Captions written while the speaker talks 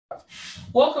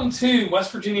Welcome to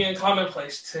West Virginia and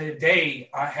Commonplace. Today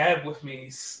I have with me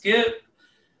Skip.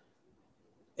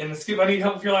 And Skip, I need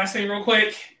help with your last name real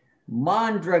quick.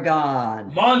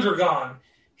 Mondragon. Mondragon.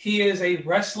 He is a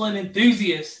wrestling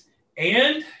enthusiast,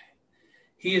 and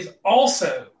he is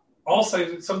also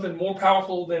something more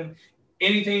powerful than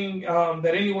anything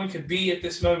that anyone could be at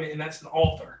this moment, and that's an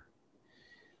author.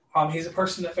 He's a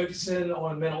person that focuses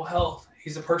on mental health.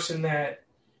 He's a person that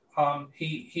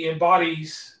he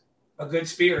embodies a good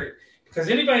spirit. Because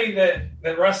anybody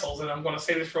that wrestles, and I'm going to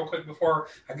say this real quick before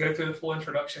I go through the full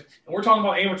introduction, and we're talking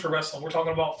about amateur wrestling, we're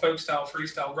talking about folk style,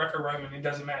 freestyle, Greco-Roman, it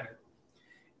doesn't matter.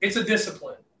 It's a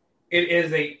discipline. It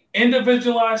is a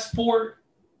individualized sport,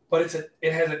 but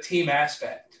it has a team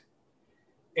aspect.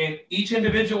 And each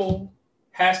individual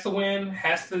has to win,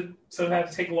 some have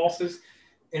to take losses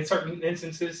in certain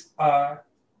instances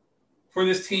for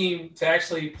this team to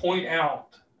actually point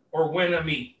out or win a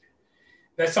meet.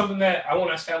 That's something that I want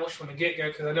to establish from the get-go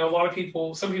because I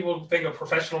know some people think of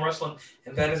professional wrestling,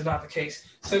 and that is not the case.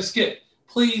 So, Skip,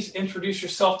 please introduce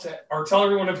yourself or tell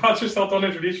everyone about yourself. Don't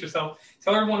introduce yourself.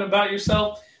 Tell everyone about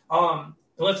yourself. And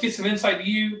let's get some insight to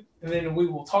you, and then we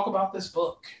will talk about this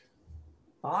book.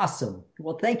 Awesome.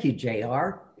 Well, thank you,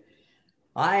 JR.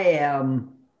 I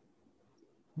am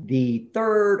the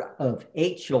third of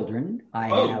 8 children. I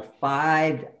have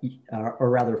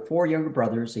 4 younger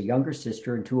brothers, a younger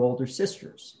sister, and 2 older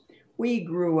sisters. We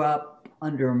grew up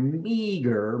under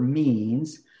meager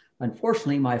means.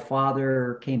 Unfortunately, my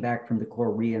father came back from the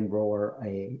Korean War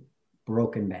a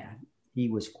broken man. He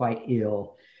was quite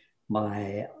ill.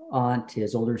 My aunt,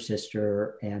 his older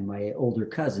sister, and my older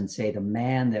cousin say the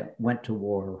man that went to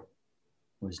war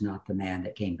was not the man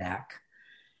that came back.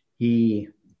 He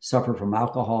suffered from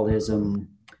alcoholism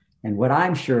and what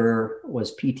I'm sure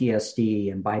was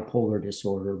PTSD and bipolar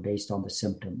disorder based on the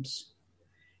symptoms.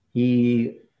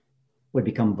 He would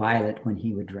become violent when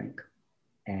he would drink.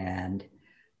 And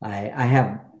I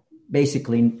have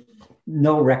basically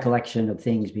no recollection of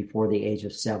things before the age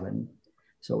of 7.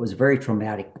 So it was a very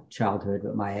traumatic childhood.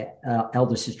 But my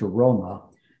elder sister, Roma,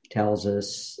 tells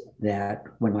us that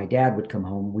when my dad would come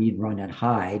home, we'd run and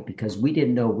hide because we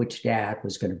didn't know which dad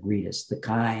was going to greet us, the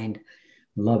kind,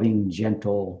 loving,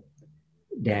 gentle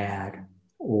dad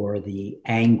or the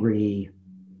angry,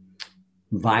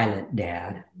 violent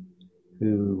dad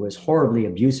who was horribly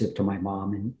abusive to my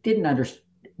mom and didn't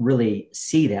really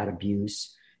see that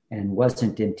abuse. And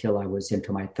wasn't until I was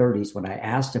into my 30s when I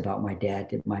asked about my dad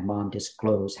did my mom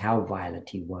disclose how violent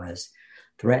he was.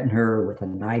 Threatened her with a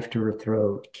knife to her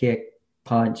throat, kicked,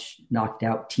 punched, knocked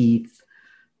out teeth,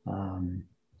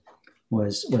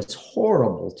 was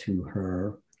horrible to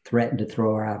her, threatened to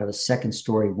throw her out of a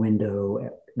 2nd-story window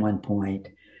at one point.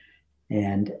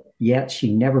 And yet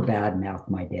she never badmouthed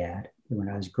my dad. When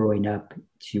I was growing up,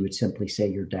 she would simply say,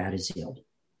 "Your dad is ill.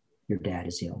 Your dad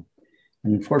is ill."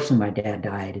 And unfortunately, my dad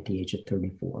died at the age of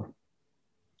 34.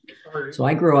 Sorry. So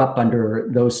I grew up under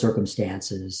those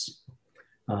circumstances.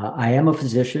 I am a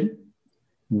physician.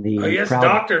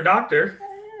 Doctor.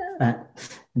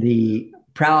 The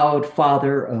proud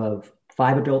father of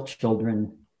 5 adult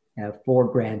children, have 4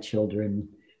 grandchildren,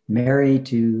 married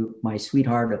to my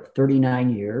sweetheart of 39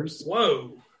 years.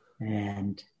 Whoa.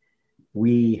 And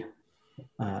we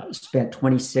spent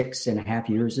 26 and a half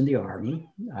years in the Army.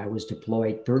 I was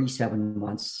deployed 37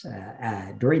 months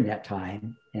during that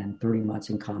time and 30 months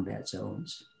in combat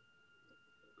zones.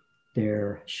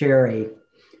 They share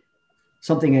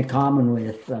something in common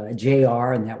with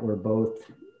JR, and that we're both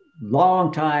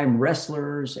longtime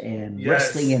wrestlers and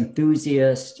wrestling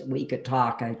enthusiasts. We could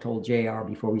talk, I told JR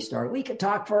before we started, we could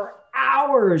talk for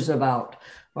hours about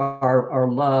our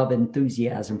love,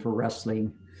 enthusiasm for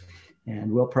wrestling.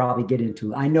 And we'll probably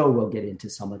I know we'll get into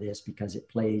some of this because it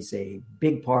plays a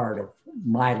big part of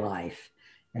my life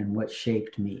and what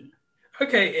shaped me.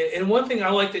 Okay, and one thing I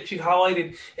like that you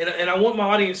highlighted, and I want my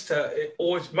audience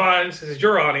or my audience is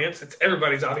your audience, it's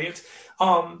everybody's audience.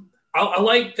 I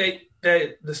like that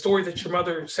the story that your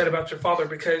mother said about your father,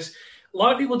 because a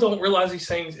lot of people don't realize these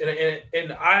things,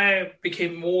 and I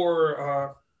became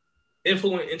more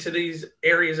influent into these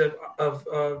areas of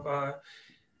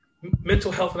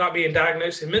mental health not being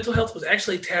diagnosed, and mental health was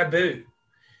actually taboo.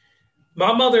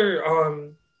 My mother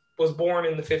was born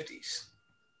in the 50s.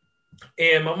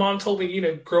 And my mom told me,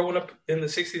 growing up in the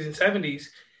 60s and 70s,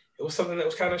 it was something that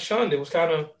was kind of shunned. It was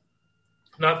kind of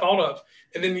not thought of.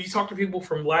 And then you talk to people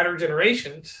from latter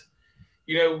generations,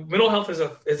 mental health is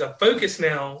a focus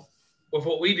now with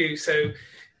what we do. So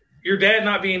your dad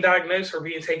not being diagnosed or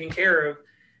being taken care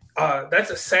of,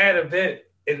 that's a sad event.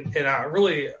 And I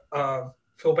really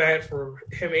feel bad for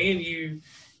him and you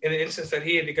in the instance that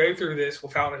he had to go through this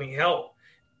without any help.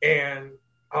 And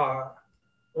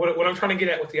what I'm trying to get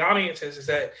at with the audience is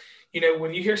that,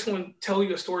 when you hear someone tell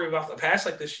you a story about the past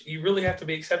like this, you really have to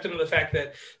be accepting of the fact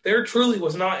that there truly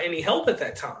was not any help at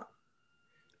that time.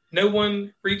 No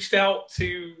one reached out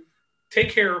to take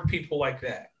care of people like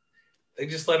that. They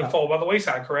just let them fall by the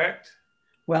wayside, correct?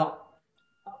 Well,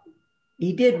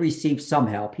 he did receive some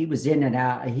help. He was in and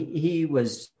out. He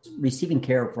was receiving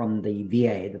care from the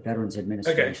VA, the Veterans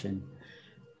Administration. Okay.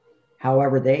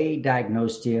 However, they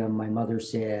diagnosed him, my mother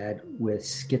said, with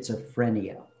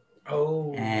schizophrenia.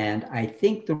 Oh. And I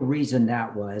think the reason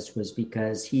that was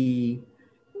because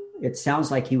it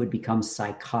sounds like he would become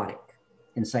psychotic.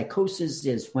 And psychosis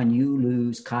is when you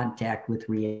lose contact with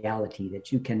reality,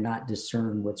 that you cannot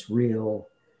discern what's real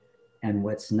and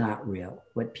what's not real,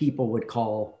 what people would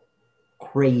call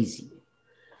crazy.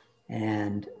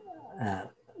 And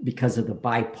because of the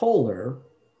bipolar,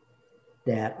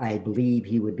 that I believe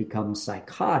he would become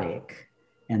psychotic,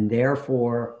 and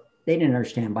therefore they didn't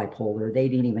understand bipolar. They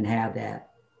didn't even have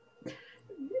that.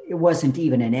 It wasn't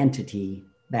even an entity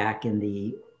back in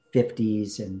the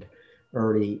 50s and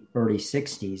early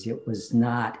 60s. It was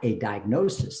not a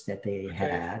diagnosis that they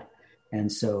had.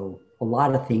 And so a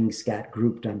lot of things got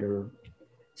grouped under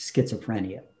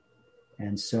schizophrenia.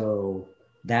 And so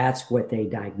that's what they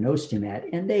diagnosed him at.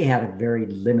 And they had a very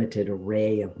limited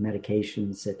array of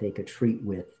medications that they could treat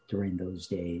with during those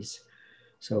days.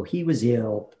 So he was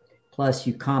ill. Plus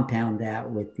you compound that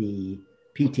with the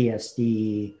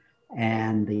PTSD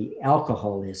and the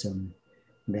alcoholism,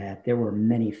 that there were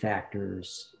many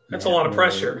factors. That's a lot of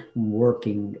pressure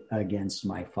working against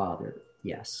my father.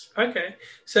 Yes. Okay.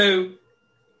 So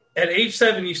at age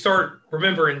 7, you start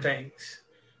remembering things.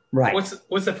 Right.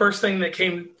 What's the first thing that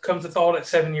comes to thought at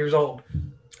 7 years old?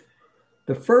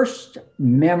 The first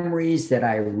memories that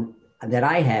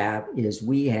I have is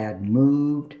we had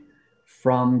moved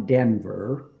from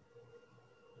Denver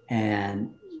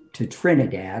and to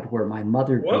Trinidad, where my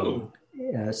mother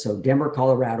did. So Denver,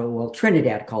 Colorado.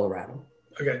 Trinidad, Colorado.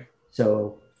 Okay.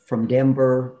 So from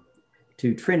Denver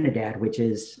to Trinidad, which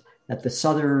is at the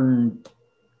southern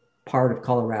part of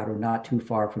Colorado, not too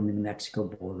far from the New Mexico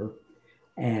border.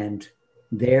 And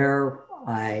there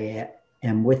I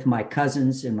am with my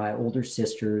cousins and my older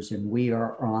sisters, and we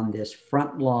are on this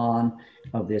front lawn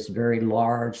of this very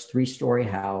large 3-story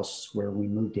house where we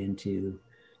moved into.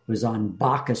 It was on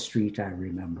Baca Street, I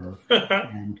remember.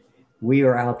 And we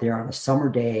are out there on a summer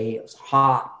day. It was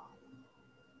hot,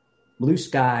 blue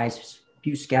skies,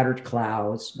 few scattered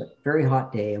clouds, but very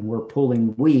hot day. And we're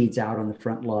pulling weeds out on the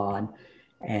front lawn.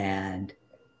 And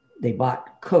they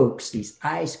bought Cokes, these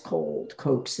ice cold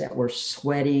Cokes that were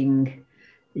sweating,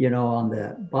 on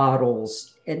the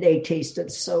bottles, and they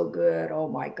tasted so good. Oh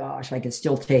my gosh, I can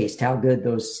still taste how good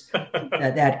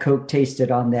that Coke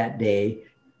tasted on that day.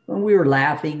 And we were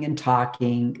laughing and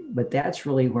talking, but that's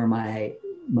really where my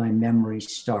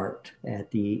memories start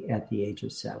at the age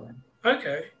of 7.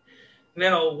 Okay.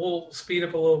 Now we'll speed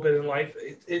up a little bit in life.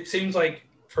 It seems like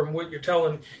from what you're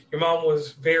telling, your mom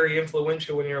was very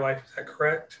influential in your life. Is that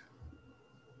correct?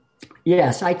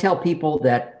 Yes, I tell people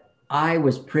that I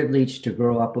was privileged to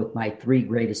grow up with my 3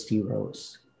 greatest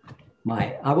heroes.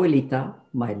 My abuelita,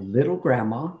 my little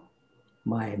grandma,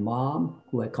 my mom,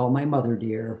 who I call my mother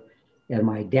dear, and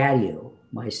my daddy-o,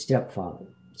 my stepfather.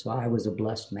 So I was a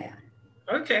blessed man.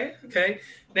 Okay.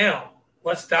 Now,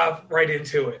 let's dive right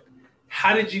into it.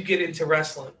 How did you get into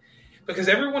wrestling? Because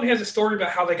everyone has a story about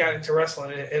how they got into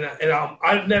wrestling, and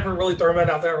I've never really thrown that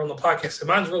out there on the podcast. So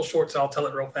mine's real short, so I'll tell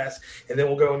it real fast, and then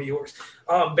we'll go into yours.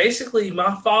 Basically,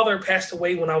 my father passed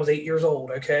away when I was 8 years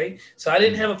old, okay? So I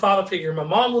didn't have a father figure. My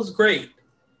mom was great,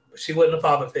 but she wasn't a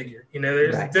father figure.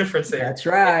 There's a difference there. That's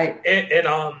right. And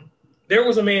there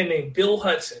was a man named Bill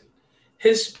Hudson.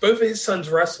 Both of his sons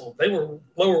wrestled. They were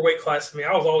lower weight class than me.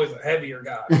 I was always a heavier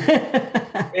guy.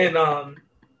 And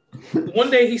one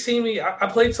day he seen me. I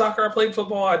played soccer. I played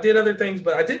football. I did other things,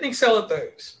 but I didn't excel at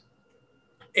those.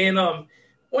 And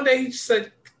one day he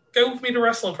said, "Go with me to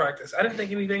wrestling practice." I didn't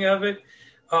think anything of it.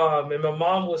 And my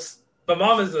mom was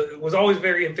always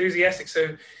very enthusiastic,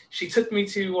 so she took me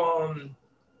to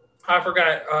I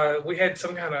forgot. We had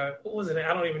some kind of, what was it?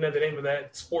 I don't even know the name of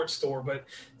that sports store, but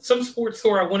some sports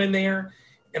store. I went in there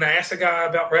and I asked a guy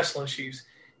about wrestling shoes.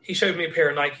 He showed me a pair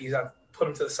of Nikes. I put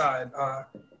them to the side.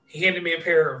 He handed me a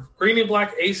pair of green and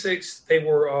black Asics. They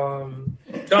were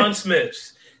John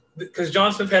Smiths, because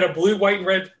John Smith had a blue, white, and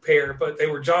red pair, but they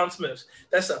were John Smiths.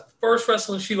 That's the first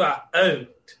wrestling shoe I owned.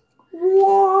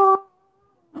 What?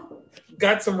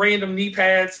 Got some random knee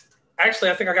pads.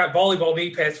 Actually, I think I got volleyball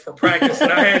knee pads for practice,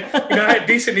 and I had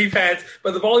decent knee pads,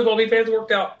 but the volleyball knee pads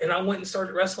worked out, and I went and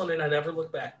started wrestling, and I never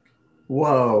looked back.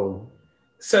 Whoa.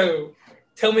 So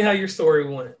tell me how your story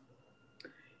went.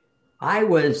 I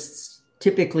was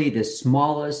typically the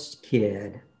smallest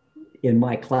kid in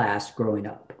my class growing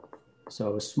up. So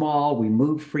I was small, we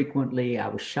moved frequently, I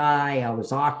was shy, I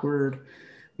was awkward,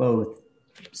 both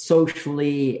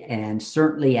socially and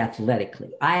certainly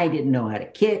athletically. I didn't know how to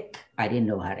kick, I didn't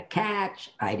know how to catch,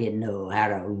 I didn't know how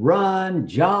to run,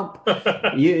 jump,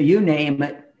 you name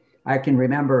it. I can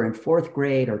remember in fourth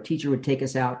grade, our teacher would take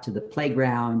us out to the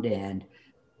playground, and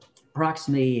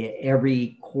approximately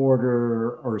every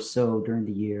quarter or so during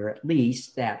the year, at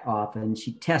least that often,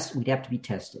 we'd have to be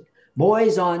tested.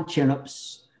 Boys on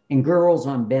chin-ups and girls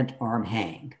on bent arm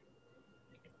hang.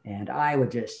 And I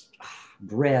would just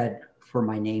dread for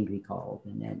my name to be called.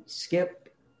 And then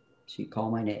Skip, she'd call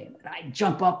my name. And I'd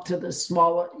jump up to the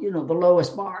smallest, the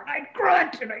lowest bar. And I'd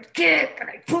grunt and I'd kick and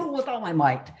I'd pull with all my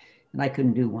might. And I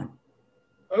couldn't do one.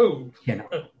 Oh. And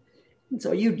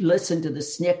so you'd listen to the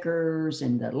snickers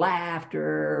and the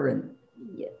laughter and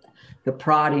the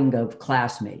prodding of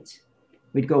classmates.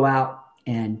 We'd go out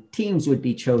and teams would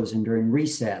be chosen during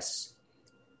recess.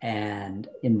 And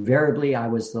invariably, I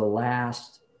was the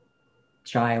last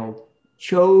child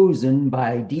chosen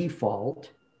by default.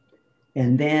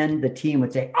 And then the team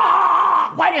would say,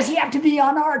 why does he have to be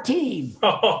on our team?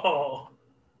 Oh,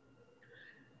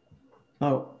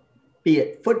 be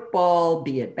it football,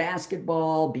 be it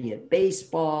basketball, be it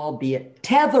baseball, be it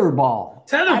tetherball.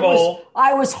 Tetherball?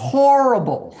 I was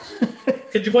horrible.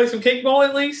 Could you play some kickball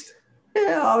at least?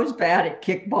 Yeah, I was bad at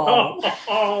kickball.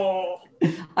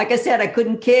 Like I said, I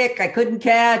couldn't kick, I couldn't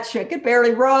catch, I could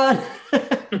barely run.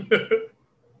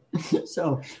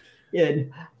 So,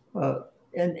 and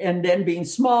then being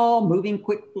small, moving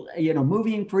quick,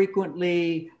 moving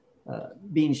frequently,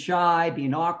 being shy,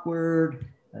 being awkward.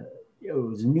 It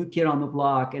was a new kid on the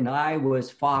block, and I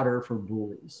was fodder for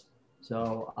bullies.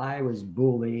 So I was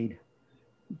bullied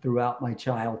throughout my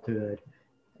childhood.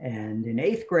 And in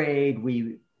 8th grade,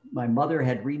 my mother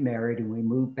had remarried, and we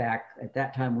moved back. At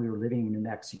that time, we were living in New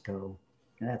Mexico,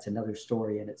 and that's another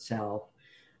story in itself.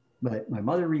 But my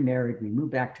mother remarried. We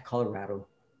moved back to Colorado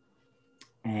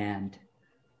and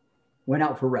went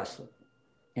out for wrestling.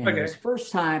 And It was the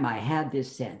first time I had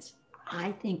this sense,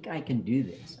 I think I can do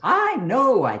this. I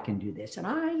know I can do this. And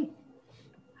I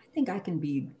think I can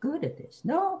be good at this.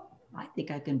 No, I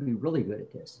think I can be really good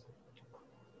at this.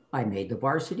 I made the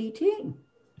varsity team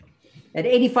at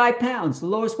 85 pounds, the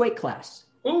lowest weight class.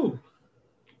 Ooh.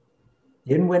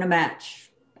 Didn't win a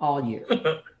match all year.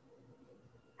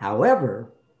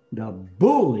 However, the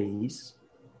bullies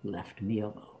left me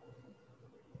alone.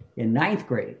 In 9th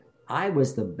grade, I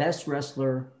was the best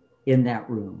wrestler in that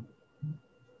room.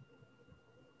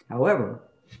 However,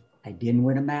 I didn't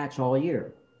win a match all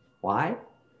year. Why?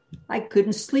 I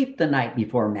couldn't sleep the night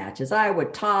before matches. I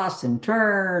would toss and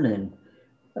turn and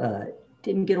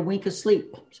didn't get a wink of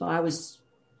sleep. So I was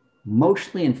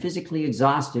emotionally and physically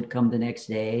exhausted come the next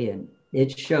day, and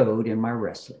it showed in my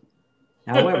wrestling.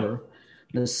 However,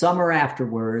 the summer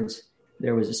afterwards,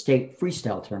 there was a state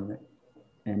freestyle tournament,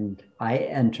 and I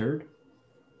entered,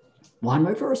 won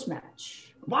my first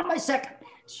match, won my second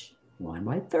match, won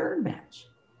my third match,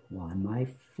 won my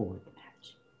fourth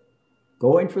match,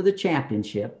 going for the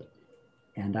championship,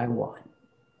 and I won.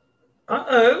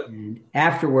 Uh-oh. And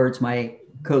afterwards, my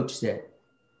coach said,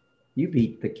 you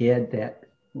beat the kid that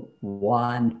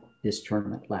won this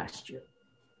tournament last year.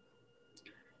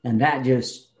 And that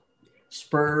just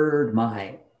spurred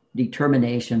my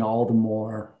determination all the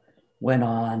more. Went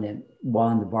on and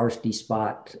won the varsity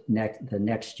spot the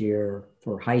next year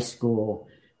for high school,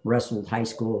 wrestled high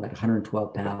school at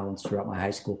 112 pounds throughout my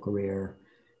high school career.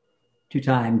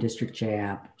 2-time district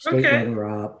champ, state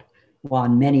runner-up,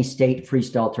 won many state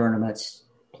freestyle tournaments,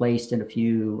 placed in a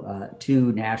few,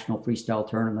 2 national freestyle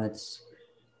tournaments,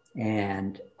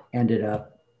 and ended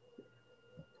up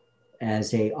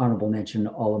as a honorable mention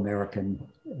All-American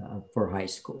for high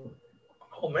school.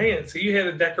 Oh, man. So you had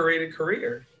a decorated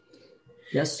career.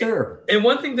 Yes, sir. And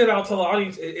one thing that I'll tell the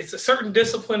audience, it's a certain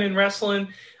discipline in wrestling.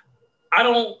 I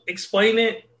don't explain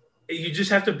it. You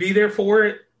just have to be there for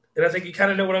it. And I think you kind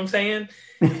of know what I'm saying.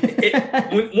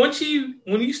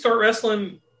 When you start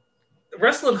wrestling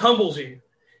humbles you.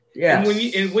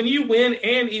 Yes. And when you win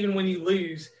and even when you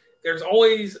lose, there's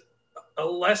always a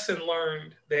lesson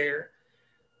learned there.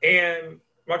 And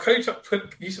my coach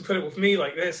used to put it with me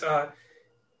like this.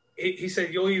 He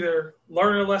said, you'll either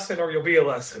learn a lesson or you'll be a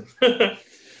lesson.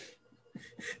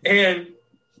 And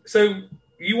so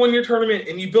you won your tournament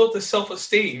and you built the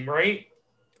self-esteem, right?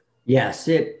 Yes.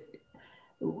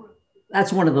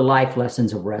 That's one of the life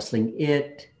lessons of wrestling.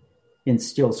 It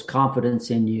instills confidence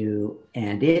in you,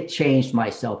 and it changed my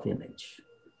self-image.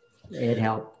 it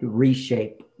helped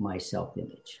reshape my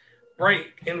self-image. Right.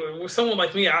 And with someone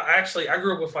like me, I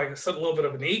grew up with like a little bit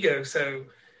of an ego. So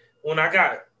when I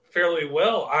got fairly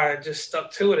well, I just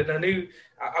stuck to it. And I knew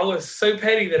I was so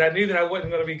petty that I knew that I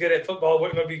wasn't going to be good at football,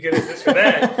 wasn't going to be good at this or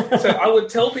that. So I would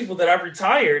tell people that I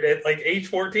retired at like age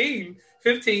 14,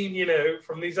 15,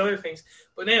 from these other things.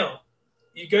 But now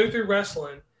you go through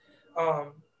wrestling.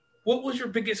 What was your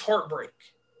biggest heartbreak?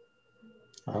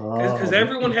 Because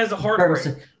everyone has a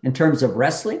heartbreak. In terms of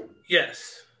wrestling?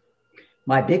 Yes.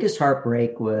 My biggest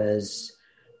heartbreak was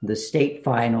the state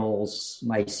finals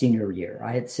my senior year.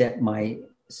 I had set my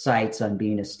sights on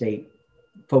being a state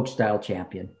folk style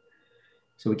champion.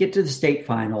 So we get to the state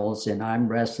finals, and I'm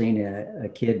wrestling a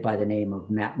kid by the name of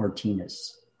Matt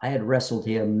Martinez. I had wrestled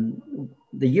him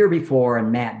the year before,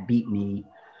 and Matt beat me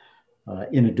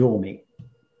in a dual meet.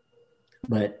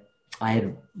 But I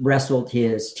had wrestled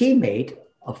his teammate,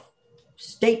 a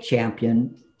state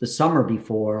champion, the summer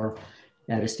before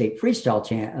at a state freestyle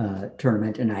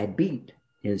tournament, and I had beat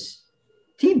his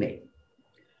teammate.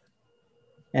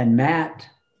 And Matt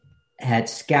had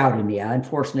scouted me.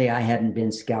 Unfortunately, I hadn't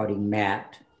been scouting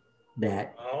Matt.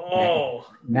 That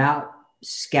Matt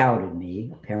scouted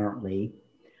me, apparently.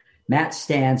 Matt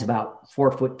stands about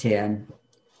 4'10".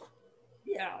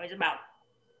 He's about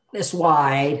this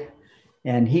wide.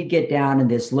 And he'd get down in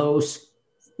this low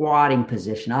squatting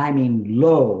position. I mean,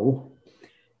 low.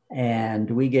 And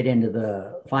we get into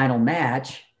the final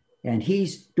match, and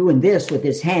he's doing this with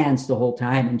his hands the whole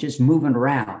time and just moving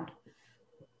around.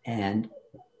 And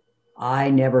I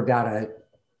never got a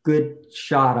good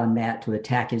shot on Matt to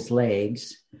attack his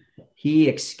legs. He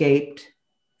escaped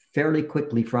fairly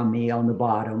quickly from me on the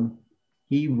bottom.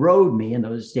 He rode me in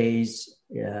those days,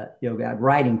 got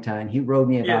riding time. He rode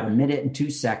me about a minute and 2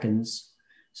 seconds.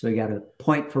 So he got a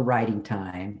point for riding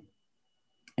time.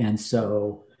 And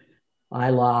so I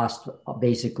lost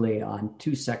basically on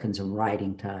 2 seconds of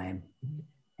riding time.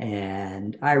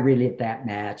 And I relived that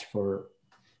match for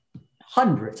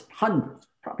hundreds,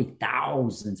 probably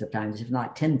thousands of times, if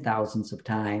not 10,000s of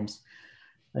times,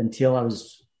 until I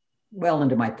was well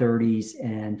into my 30s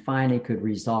and finally could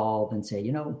resolve and say,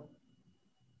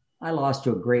 I lost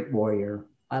to a great warrior.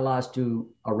 I lost to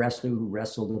a wrestler who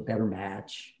wrestled a better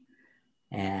match.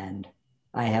 And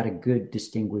I had a good,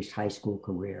 distinguished high school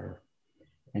career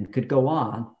and could go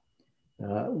on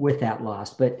with that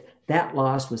loss. But that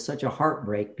loss was such a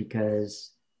heartbreak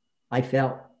because I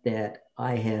felt that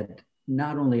I had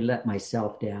not only let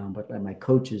myself down, but let my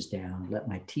coaches down, let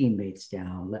my teammates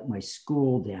down, let my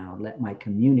school down, let my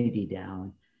community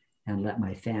down, and let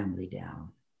my family down.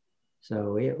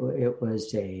 So it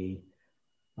was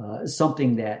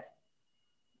something that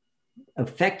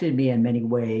affected me in many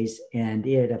ways, and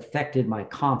it affected my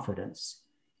confidence.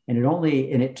 And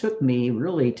it took me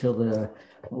really till the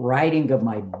writing of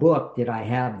my book did I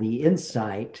have the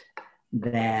insight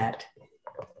that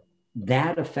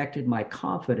affected my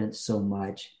confidence so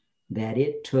much that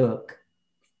it took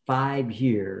 5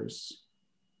 years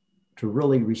to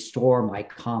really restore my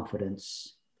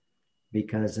confidence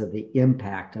because of the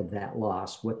impact of that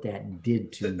loss, what that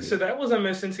did to me. So that was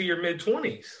almost into your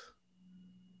mid-20s.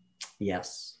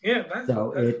 Yes. Yeah.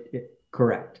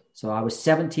 Correct. So I was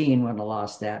 17 when I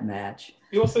lost that match.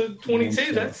 You also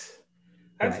 22. That's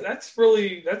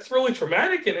really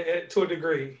traumatic to a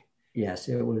degree. Yes,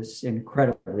 it was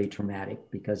incredibly traumatic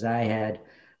because I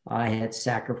had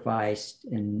sacrificed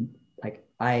and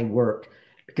I worked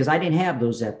because I didn't have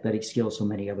those athletic skills so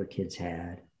many other kids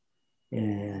had.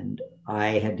 And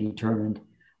I had determined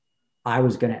I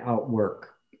was going to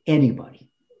outwork anybody.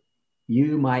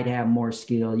 You might have more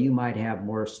skill, you might have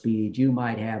more speed, you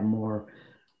might have more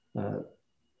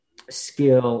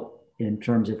skill in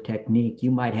terms of technique,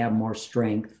 you might have more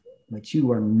strength, but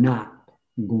you are not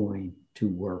going to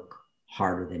work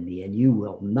harder than me, and you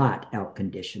will not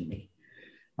outcondition me.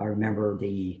 I remember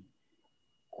the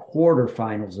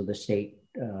quarterfinals of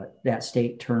that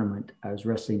state tournament. I was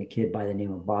wrestling a kid by the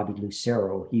name of Bobby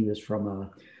Lucero. He was from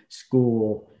a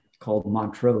school called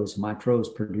Montrose. Montrose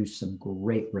produced some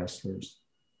great wrestlers.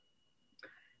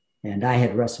 And I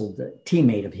had wrestled a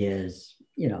teammate of his,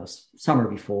 summer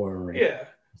before. Yeah.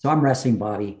 So I'm wrestling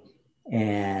Bobby,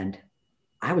 and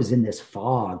I was in this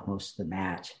fog most of the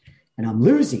match, and I'm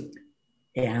losing.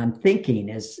 And I'm thinking,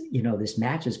 as this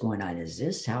match is going on, is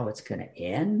this how it's going to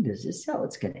end? Is this how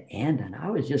it's going to end? And I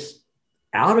was just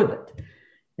out of it.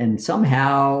 And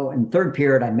somehow in third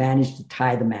period, I managed to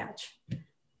tie the match.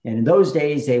 And in those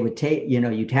days, they would take,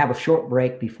 you'd have a short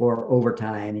break before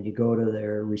overtime and you go to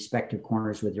their respective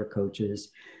corners with your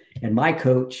coaches. And my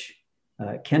coach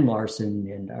Ken Larson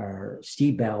and our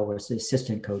Steve Bell was the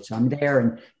assistant coach. So I'm there,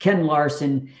 and Ken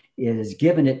Larson is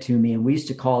giving it to me, and we used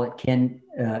to call it Ken,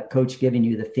 coach giving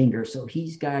you the finger. So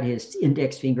he's got his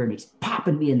index finger and he's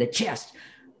popping me in the chest.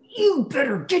 You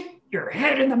better get your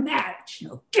head in the match,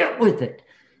 get with it.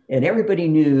 And everybody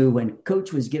knew when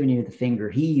coach was giving you the finger,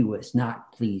 he was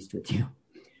not pleased with you.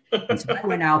 And so I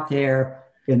went out there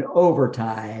in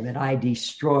overtime and I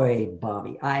destroyed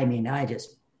Bobby. I mean, I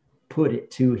just put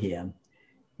it to him.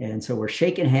 And so we're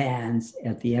shaking hands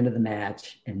at the end of the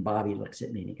match, and Bobby looks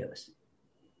at me and he goes,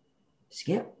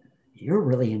 Skip, you're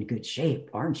really in good shape,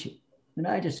 aren't you? And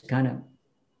I just kind of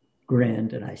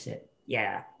grinned and I said,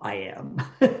 yeah, I am.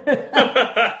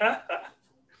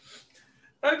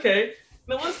 Okay,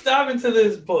 now let's dive into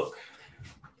this book.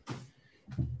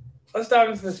 Let's dive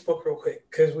into this book real quick,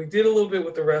 because we did a little bit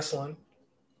with the wrestling.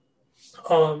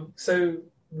 So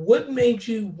what made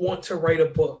you want to write a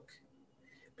book?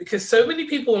 Because so many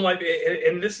people in life,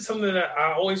 and this is something that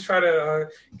I always try to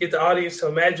get the audience to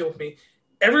imagine with me,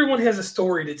 everyone has a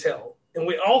story to tell, and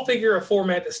we all figure a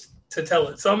format to tell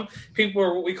it. Some people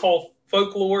are what we call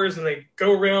folklores, and they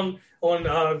go around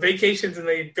on vacations, and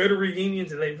they go to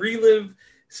reunions, and they relive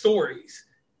stories.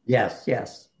 Yes,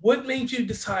 yes. What made you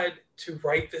decide to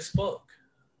write this book?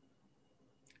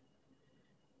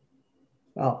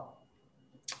 Well,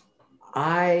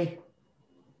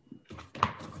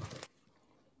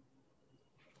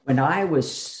 when I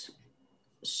was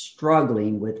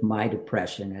struggling with my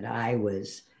depression, and I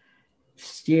was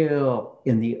still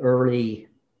in the early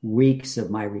weeks of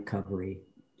my recovery,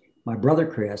 my brother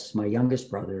Chris, my youngest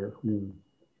brother, who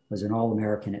was an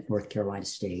All-American at North Carolina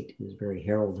State, he was a very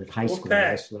heralded high school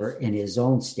wrestler in his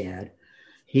own stead,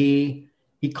 he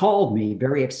called me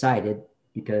very excited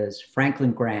because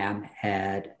Franklin Graham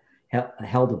had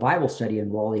held a Bible study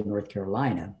in Raleigh, North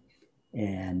Carolina,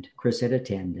 and Chris had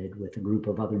attended with a group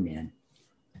of other men.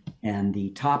 And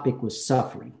the topic was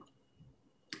suffering.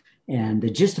 And the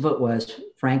gist of it was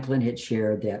Franklin had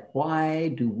shared that why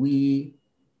do we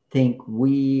think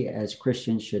we as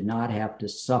Christians should not have to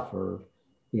suffer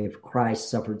if Christ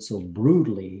suffered so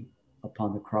brutally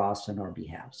upon the cross on our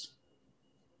behalf?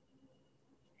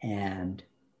 And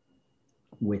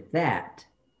with that,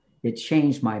 it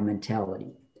changed my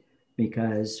mentality,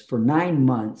 because for 9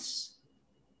 months,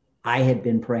 I had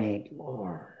been praying,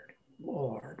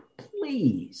 Lord,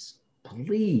 please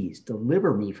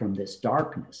deliver me from this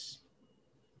darkness.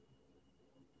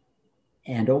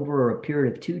 And over a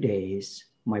period of 2 days,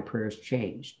 my prayers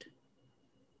changed.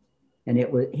 And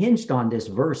it was hinged on this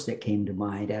verse that came to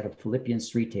mind out of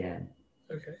Philippians 3:10.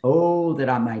 Okay. Oh, that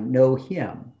I might know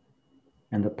him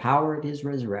and the power of his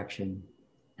resurrection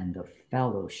and the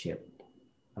fellowship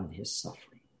of his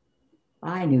suffering.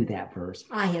 I knew that verse.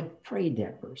 I had prayed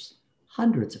that verse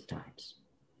hundreds of times.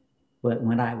 But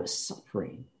when I was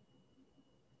suffering,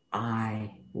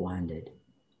 I wanted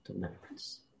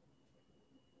deliverance.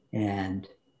 And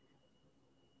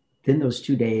then those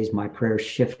 2 days, my prayer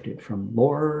shifted from,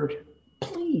 Lord,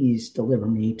 please deliver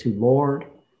me, to, Lord,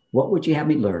 what would you have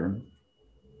me learn?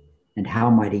 And how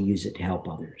might I use it to help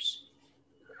others?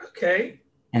 Okay.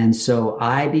 And so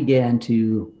I began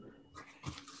to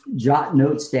jot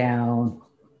notes down,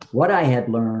 what I had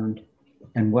learned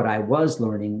and what I was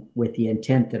learning, with the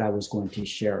intent that I was going to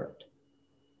share it.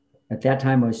 At that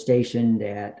time, I was stationed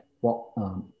at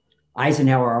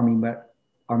Eisenhower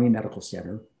Army Medical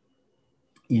Center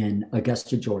in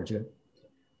Augusta, Georgia.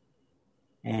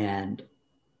 And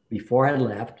before I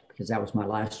left, because that was my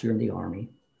last year in the Army,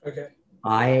 okay,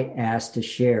 I asked to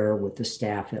share with the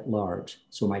staff at large.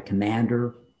 So my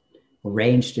commander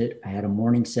arranged it. I had a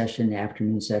morning session,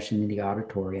 afternoon session in the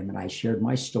auditorium, and I shared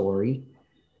my story,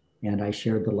 and I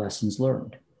shared the lessons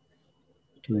learned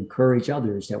to encourage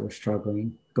others that were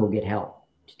struggling, go get help,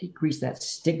 to decrease that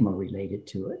stigma related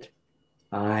to it.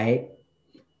 I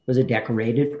was a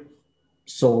decorated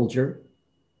soldier,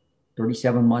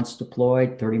 37 months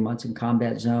deployed, 30 months in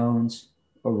combat zones,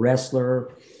 a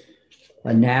wrestler,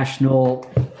 a national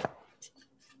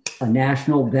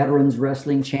veterans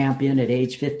wrestling champion at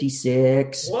age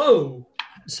 56. Whoa.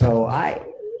 So I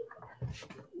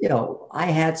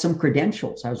had some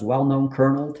credentials. I was a well-known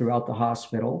colonel throughout the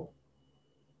hospital.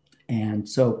 And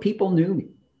so people knew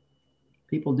me.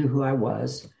 People knew who I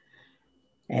was.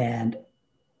 And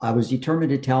I was determined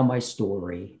to tell my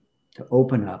story, to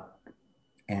open up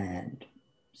and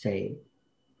say,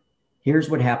 here's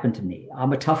what happened to me.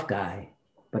 I'm a tough guy,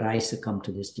 but I succumbed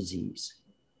to this disease.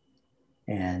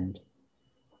 And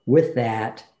with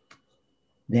that,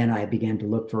 then I began to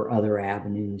look for other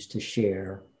avenues to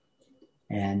share.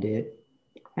 And it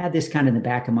had this kind of in the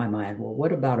back of my mind, well,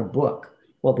 what about a book?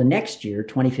 Well, the next year,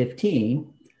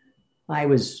 2015, I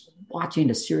was watching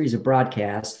a series of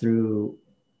broadcasts through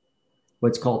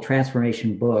what's called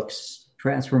transformational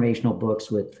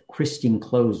books with Christine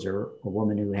Closer, a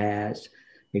woman who has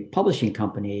a publishing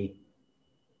company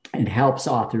and helps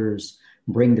authors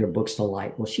bring their books to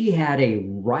light. Well, she had a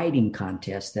writing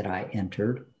contest that I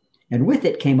entered, and with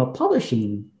it came a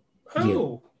publishing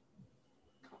deal. Oh,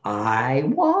 I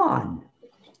won.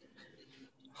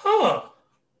 huh.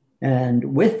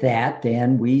 And with that,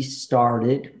 then we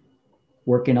started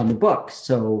working on the book.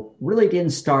 So really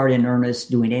didn't start in earnest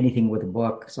doing anything with the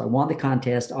book. So I won the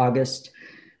contest August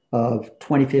of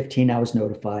 2015. I was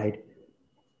notified,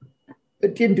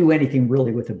 but didn't do anything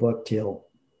really with the book till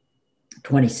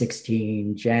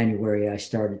 2016, January. I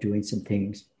started doing some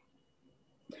things.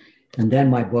 And then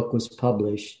my book was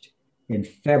published in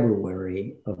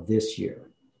February of this year.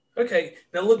 Okay,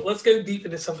 now look, let's go deep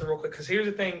into something real quick, because here's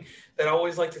the thing that I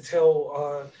always like to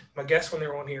tell my guests when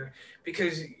they're on here,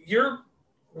 because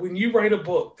when you write a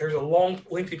book, there's a long,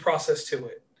 lengthy process to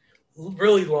it,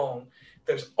 really long.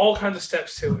 There's all kinds of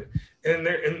steps to it,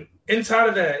 and inside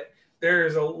of that,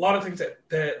 there's a lot of things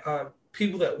that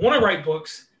people that want to write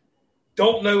books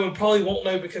don't know and probably won't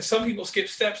know, because some people skip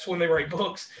steps when they write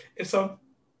books, and some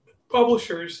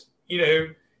publishers,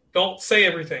 don't say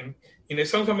everything.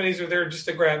 Some companies are there just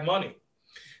to grab money.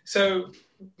 So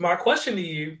my question to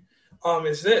you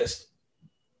is this.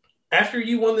 After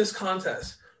you won this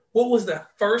contest, what was the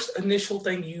first initial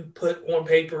thing you put on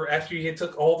paper after you had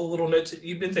took all the little notes that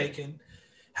you've been taking?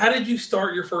 How did you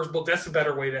start your first book? That's a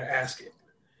better way to ask it.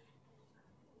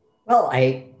 Well,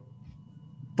 I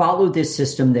followed this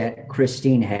system that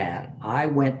Christine had. I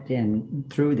went in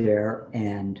through there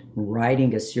and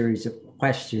writing a series of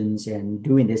questions and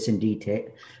doing this in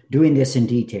detail.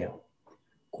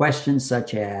 Questions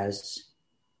such as,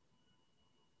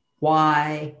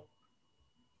 why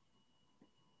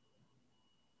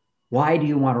do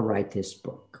you want to write this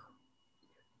book?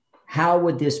 How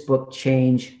would this book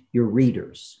change your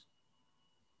readers?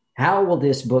 How will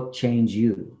this book change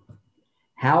you?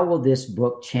 How will this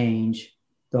book change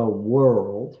the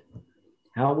world?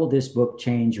 How will this book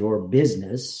change your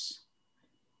business?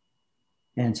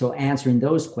 And so answering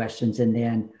those questions, and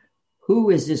then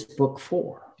who is this book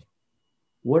for?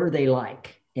 What are they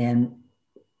like? And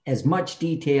as much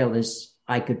detail as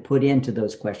I could put into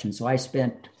those questions. So I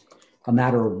spent a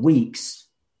matter of weeks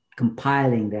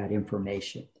compiling that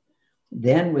information.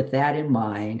 Then with that in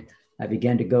mind, I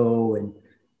began to go and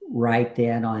write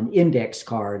then on index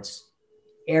cards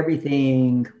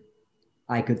everything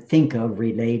I could think of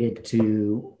related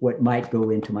to what might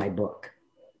go into my book.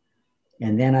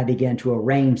 And then I began to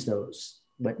arrange those,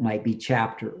 what might be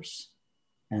chapters,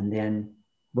 and then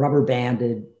rubber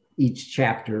banded each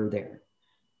chapter there.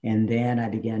 And then I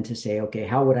began to say, okay,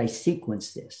 how would I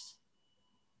sequence this?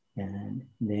 And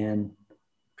then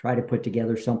try to put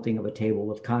together something of a table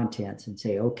of contents and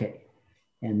say, okay.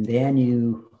 And then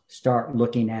you start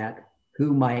looking at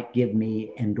who might give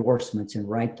me endorsements and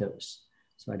write those.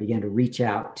 So I began to reach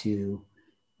out to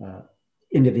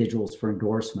individuals for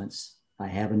endorsements. I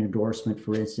have an endorsement,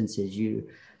 for instance, as you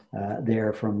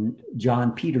there from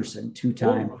John Peterson,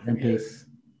 two-time Olympic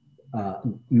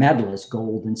medalist,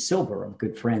 gold and silver. I'm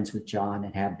good friends with John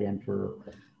and have been for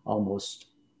almost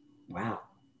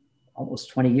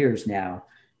 20 years now.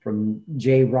 From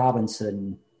Jay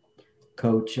Robinson,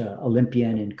 coach,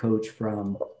 Olympian and coach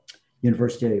from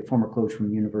former coach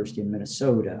from University of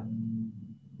Minnesota.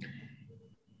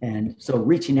 And so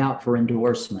reaching out for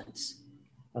endorsements,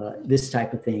 this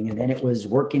type of thing. And then it was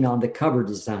working on the cover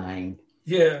design.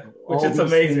 Yeah, which is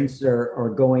amazing. Things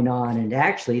are going on. And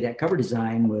actually that cover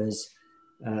design was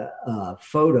a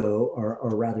photo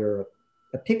or rather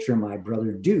a picture of my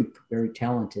brother Duke, very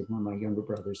talented, one of my younger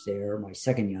brothers there, my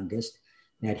second youngest,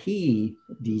 that he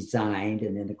designed.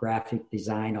 And then the graphic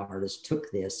design artist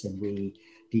took this and we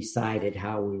decided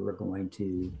how we were going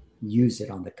to use it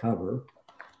on the cover.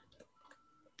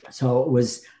 So it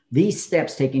was these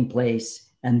steps taking place.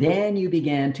 And then you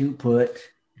began to put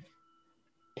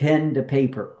pen to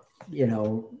paper,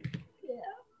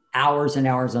 hours and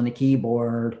hours on the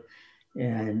keyboard.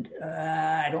 And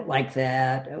I don't like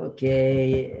that.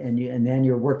 Okay. And then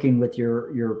you're working with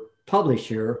your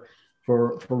publisher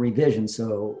for revision.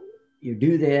 So you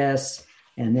do this,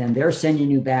 and then they're sending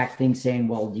you back things saying,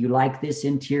 well, do you like this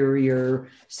interior?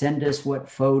 Send us what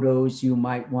photos you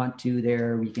might want to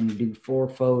there. We can do 4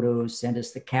 photos. Send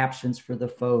us the captions for the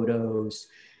photos.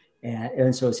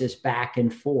 And so it's just back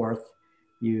and forth.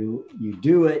 You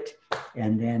do it,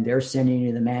 and then they're sending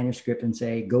you the manuscript and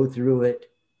say, go through it.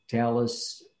 Tell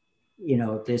us,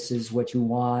 if this is what you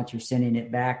want. You're sending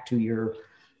it back to your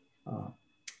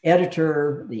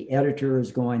the editor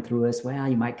is going through us. Well,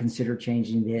 you might consider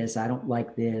changing this. I don't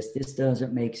like this. This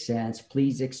doesn't make sense.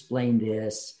 Please explain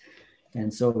this.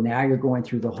 And so now you're going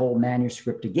through the whole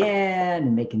manuscript again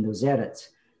and making those edits.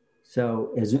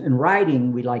 So as in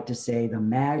writing, we like to say the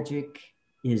magic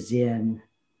is in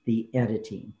the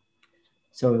editing.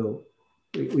 So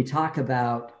we talk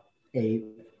about a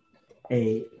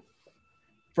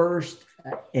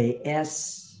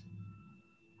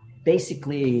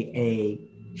basically a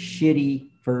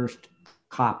shitty first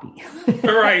copy.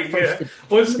 Right. Yeah.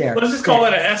 Let's just call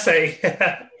that an essay.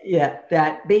 Yeah.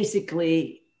 That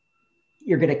basically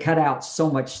you're going to cut out so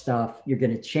much stuff. You're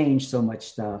going to change so much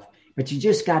stuff, but you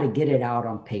just got to get it out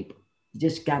on paper. You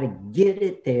just got to get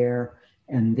it there.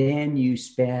 And then you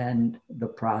spend the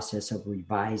process of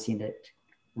revising it,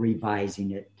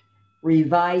 revising it,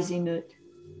 revising it,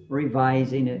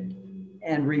 revising it,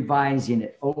 and revising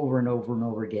it over and over and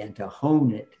over again to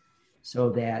hone it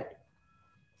so that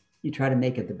you try to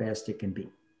make it the best it can be.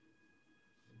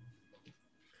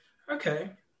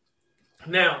 Okay.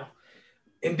 Now,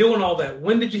 in doing all that,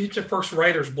 when did you hit your first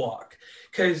writer's block?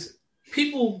 Because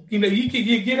people, you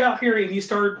get out here and you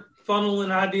start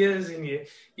funneling ideas and you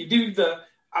do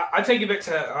I take it back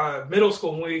to middle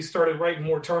school when we started writing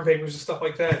more term papers and stuff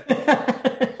like that.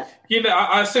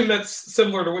 I assume that's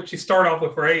similar to what you start off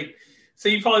with, right? So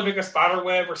you probably make a spider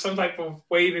web or some type of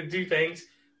way to do things.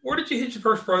 Where did you hit your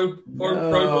first roadblock?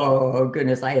 Oh,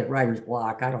 goodness. I hit writer's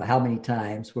block. I don't know how many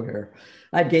times where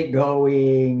I'd get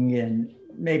going and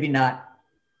maybe not,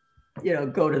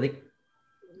 go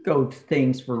to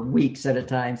things for weeks at a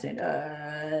time saying,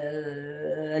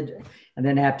 and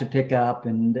then have to pick up.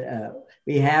 And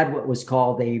we had what was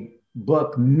called a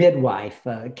book midwife.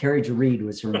 Carrie Reed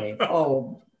was her name.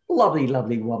 Oh, lovely,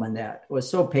 lovely woman that was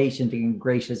so patient and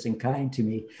gracious and kind to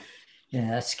me.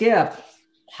 Skip,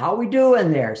 how we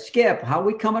doing there? Skip, how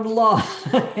we coming along?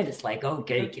 And it's like,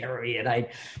 okay, Carrie. And I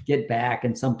get back,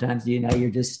 and sometimes, you're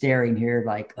just staring here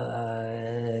like,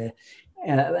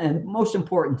 and most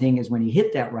important thing is when you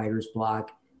hit that writer's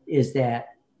block is that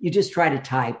you just try to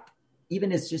type,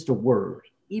 even if it's just a word,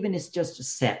 even if it's just a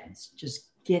sentence,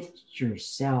 just get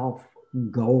yourself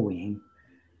going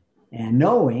and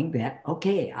knowing that,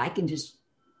 okay, I can just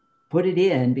put it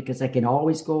in because I can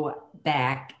always go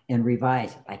back and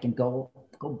revise it. I can go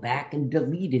back and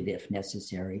delete it if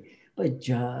necessary, but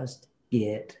just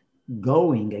get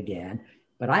going again.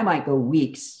 But I might go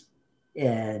weeks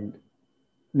and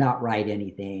not write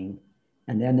anything.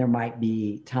 And then there might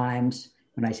be times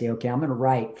when I say, okay, I'm going to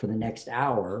write for the next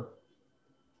hour.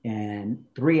 And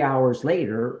 3 hours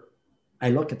later, I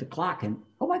look at the clock and,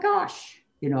 oh my gosh,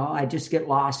 I just get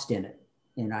lost in it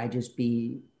and I just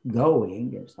be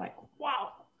going. It's like, wow,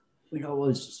 it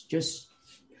was just,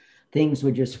 things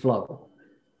would just flow.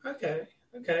 Okay.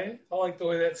 I like the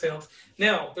way that sounds.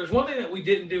 Now, there's one thing that we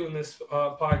didn't do in this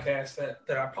podcast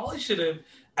that I probably should have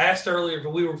asked earlier,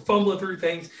 but we were fumbling through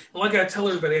things. And like I tell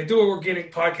everybody, I do an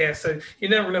organic podcast, so you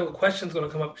never know the question's going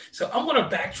to come up. So I'm going to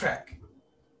backtrack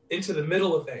into the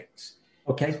middle of things.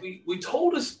 Okay. You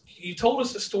told us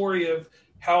a story of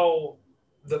how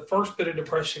the first bit of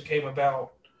depression came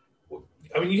about.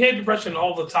 I mean, you had depression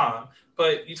all the time,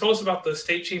 but you told us about the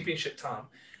state championship time.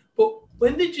 But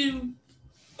when did you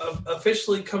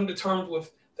officially come to terms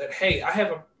with that? Hey, I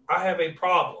have a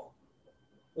problem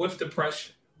with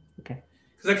depression. Okay.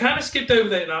 Because I kind of skipped over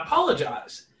that, and I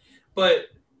apologize. But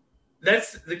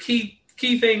that's the key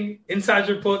thing inside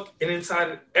your book and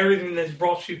inside everything that's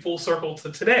brought you full circle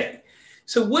to today.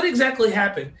 So what exactly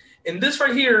happened? And this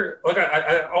right here, like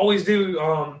I always do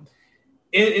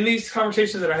in these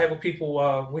conversations that I have with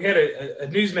people, we had a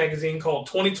news magazine called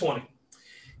 2020.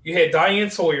 You had Diane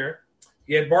Sawyer,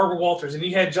 you had Barbara Walters, and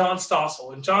you had John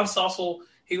Stossel. And John Stossel,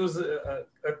 he was a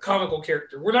comical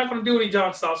character. We're not going to do any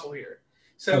John Stossel here.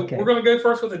 So We're going to go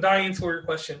first with the Diane Sawyer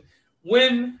question.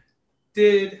 When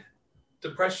did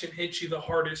depression hit you the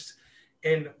hardest,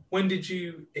 and when did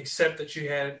you accept that you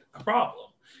had a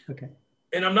problem? Okay.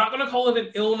 And I'm not going to call it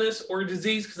an illness or a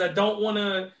disease because I don't want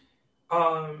to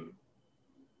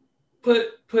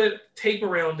put tape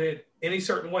around it any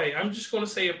certain way. I'm just going to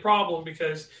say a problem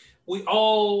because we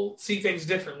all see things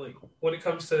differently when it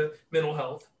comes to mental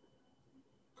health.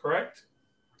 Correct?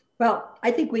 Well,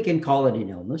 I think we can call it an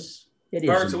illness. It is.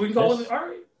 All right, so we can call it. All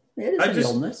right. It is an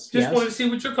illness. Just wanted to see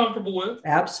what you're comfortable with.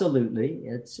 Absolutely.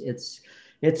 It's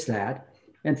that.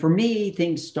 And for me,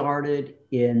 things started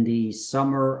in the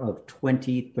summer of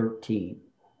 2013.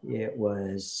 It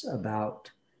was about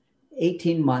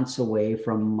 18 months away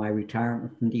from my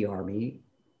retirement from the Army.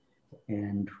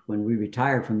 And when we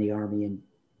retired from the Army in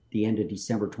the end of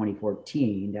December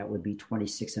 2014, that would be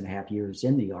 26 and a half years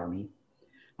in the Army.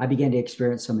 I began to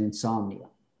experience some insomnia.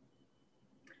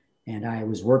 And I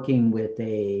was working with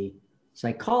a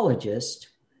psychologist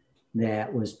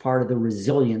that was part of the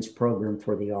resilience program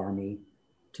for the Army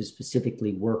to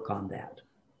specifically work on that.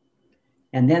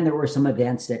 And then there were some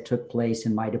events that took place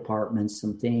in my department,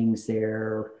 some things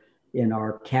there in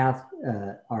our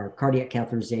cardiac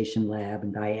catheterization lab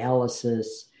and dialysis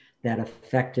that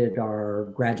affected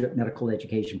our graduate medical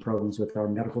education programs with our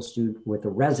medical student, with the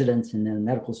residents and then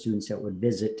medical students that would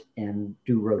visit and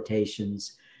do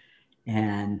rotations.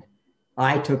 And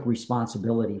I took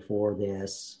responsibility for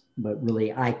this, but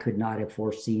really I could not have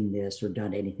foreseen this or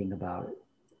done anything about it.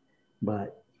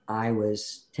 But I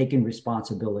was taking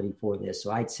responsibility for this. So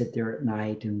I'd sit there at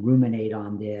night and ruminate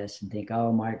on this and think,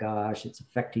 oh my gosh, it's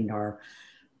affecting our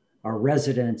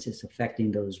residents. It's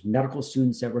affecting those medical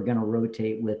students that were going to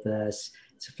rotate with us.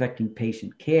 It's affecting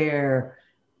patient care.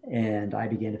 And I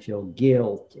began to feel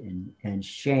guilt and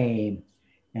shame.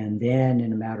 And then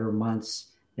in a matter of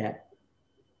months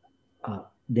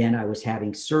then I was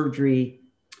having surgery.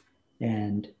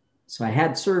 And so I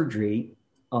had surgery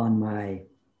on my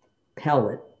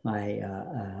pellet,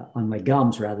 on my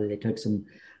gums rather. They took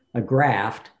a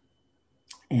graft,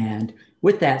 and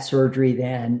with that surgery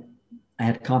then I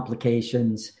had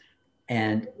complications,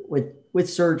 and with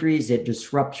surgeries it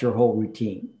disrupts your whole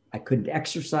routine. I couldn't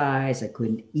exercise, I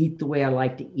couldn't eat the way I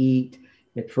like to eat.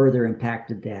 It further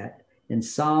impacted that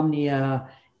insomnia,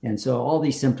 and so all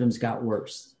these symptoms got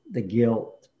worse: the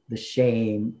guilt, the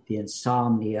shame, the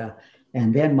insomnia,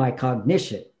 and then my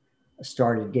cognition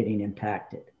started getting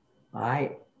impacted.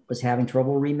 I was having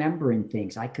trouble remembering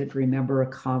things. I could remember a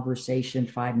conversation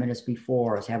 5 minutes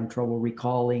before. I was having trouble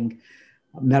recalling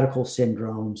medical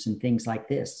syndromes and things like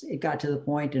this. It got to the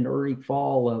point in early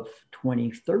fall of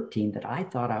 2013 that I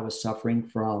thought I was suffering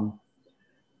from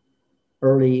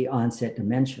early onset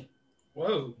dementia.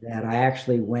 Whoa. That I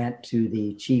actually went to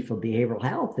the chief of behavioral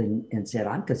health and said,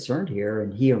 I'm concerned here.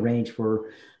 And he arranged for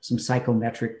some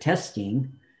psychometric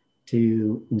testing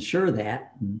to ensure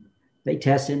that. And they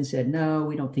tested and said, no,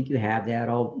 we don't think you have that.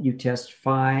 You test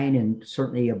fine and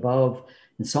certainly above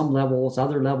in some levels,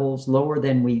 other levels lower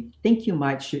than we think you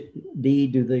should be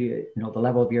due to the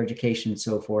level of your education and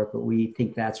so forth. But we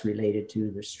think that's related to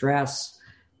the stress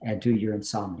and to your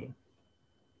insomnia.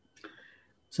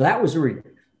 So that was a relief.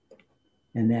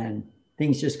 And then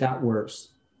things just got worse.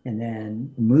 And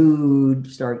then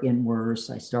mood started getting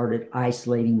worse. I started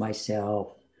isolating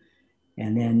myself.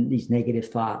 And then these negative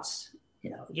thoughts,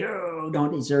 you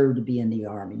don't deserve to be in the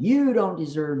Army. You don't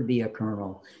deserve to be a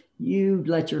colonel. You've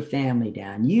let your family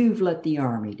down. You've let the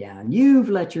Army down. You've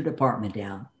let your department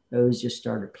down. Those just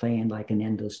started playing like an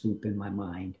endless loop in my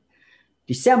mind.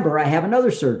 December, I have another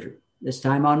surgery, this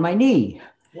time on my knee.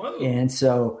 Whoa. And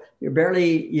so you're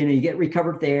barely, you get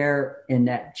recovered there in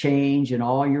that change in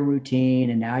all your routine.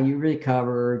 And now you're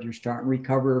recovered. You're starting to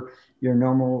recover your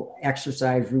normal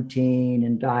exercise routine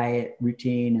and diet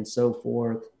routine and so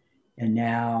forth. And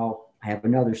now I have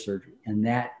another surgery. And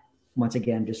that, once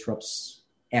again, disrupts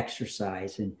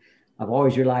exercise. And I've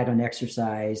always relied on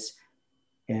exercise.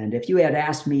 And if you had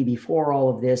asked me before all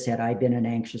of this, had I been an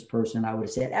anxious person, I would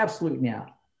have said, absolutely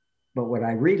not. But what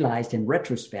I realized in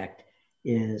retrospect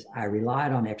is I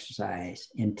relied on exercise,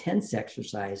 intense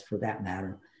exercise for that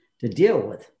matter, to deal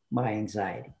with my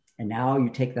anxiety. And now you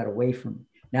take that away from me.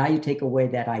 Now you take away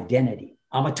that identity.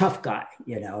 I'm a tough guy,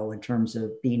 in terms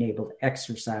of being able to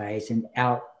exercise and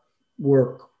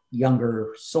outwork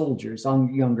younger soldiers,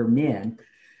 younger men,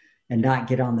 and not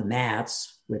get on the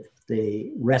mats with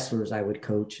the wrestlers I would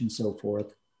coach and so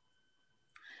forth.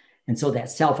 And so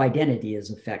that self-identity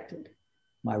is affected.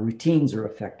 My routines are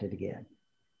affected again.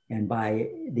 And by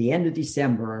the end of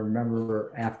December, I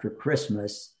remember after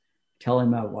Christmas telling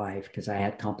my wife, because I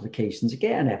had complications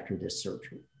again after this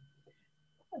surgery,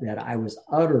 that I was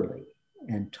utterly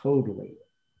and totally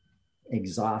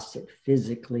exhausted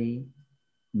physically,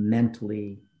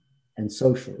 mentally, and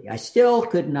socially. I still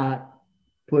could not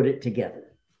put it together.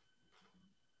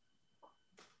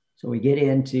 So we get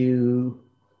into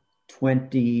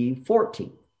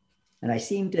 2014, and I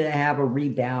seem to have a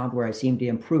rebound where I seem to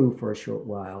improve for a short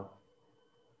while.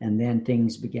 And then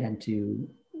things began to,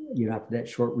 after that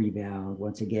short rebound,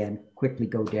 once again, quickly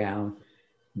go down.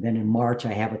 And then in March,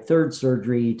 I have a third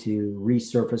surgery to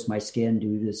resurface my skin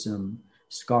due to some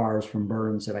scars from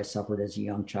burns that I suffered as a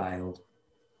young child.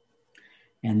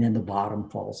 And then the bottom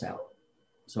falls out.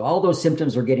 So all those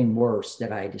symptoms are getting worse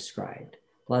that I described,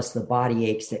 plus the body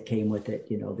aches that came with it,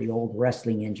 the old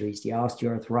wrestling injuries, the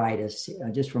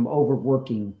osteoarthritis, just from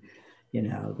overworking,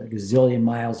 the gazillion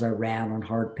miles I ran on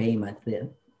hard pavement,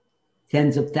 the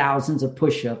tens of thousands of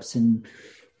push-ups and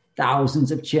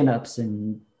thousands of chin-ups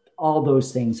and all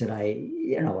those things that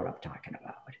you know what I'm talking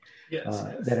about, Yes.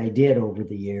 that I did over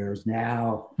the years.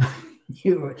 Now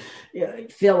you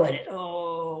feel it.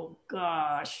 Oh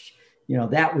gosh,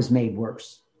 that was made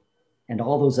worse. And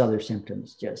all those other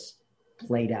symptoms just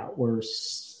played out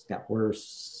worse, got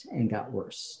worse, and got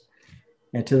worse.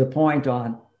 And to the point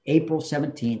on April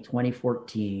 17th,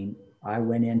 2014, I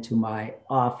went into my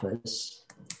office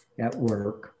at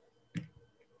work.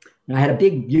 And I had a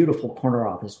big, beautiful corner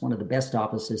office, one of the best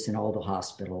offices in all the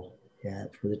hospital.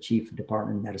 For the chief of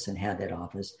department of medicine had that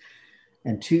office.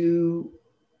 And two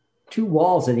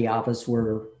walls of the office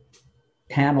were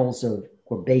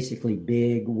basically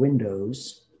big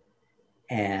windows,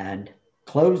 and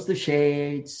closed the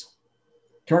shades,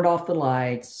 turned off the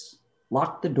lights,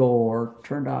 locked the door,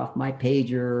 turned off my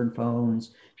pager and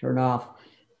phones, turned off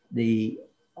the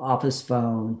office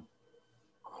phone,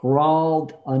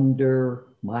 crawled under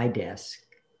my desk.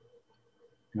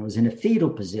 And I was in a fetal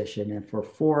position. And for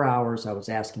 4 hours, I was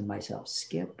asking myself,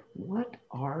 Skip, what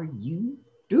are you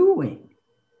doing?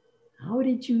 How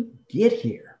did you get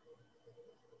here?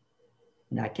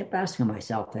 And I kept asking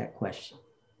myself that question.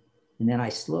 And then I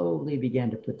slowly began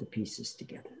to put the pieces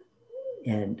together.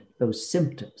 And those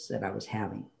symptoms that I was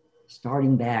having,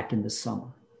 starting back in the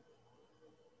summer.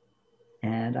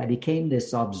 And I became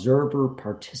this observer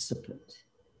participant.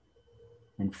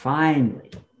 And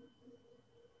finally,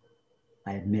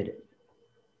 I admitted,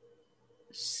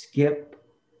 Skip,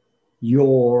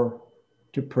 you're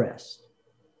depressed.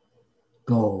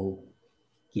 Go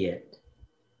get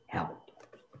help.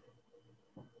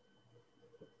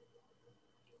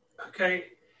 Okay,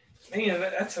 man,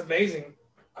 that's amazing.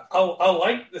 I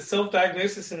like the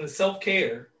self-diagnosis and the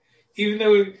self-care. Even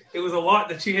though it was a lot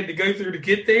that you had to go through to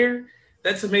get there,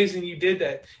 that's amazing you did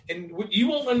that. And what you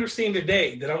won't understand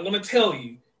today that I'm going to tell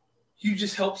you, you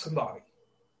just helped somebody.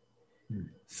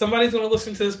 Somebody's going to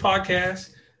listen to this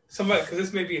podcast. Because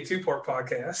this may be a 2-part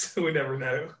podcast. We never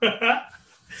know.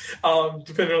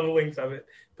 Depending on the length of it.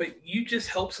 But you just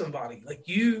helped somebody. Like,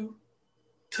 you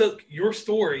took your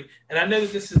story, and I know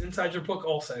that this is inside your book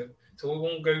also, so we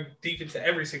won't go deep into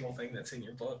every single thing that's in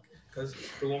your book, because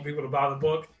we want people to buy the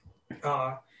book,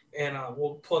 and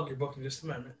we'll plug your book in just a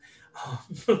moment.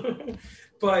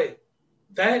 But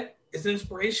that is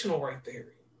inspirational right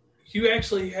there. You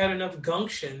actually had enough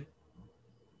gumption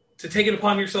to take it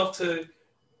upon yourself to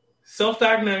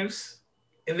self-diagnose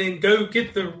and then go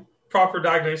get the proper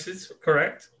diagnosis,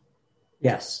 correct?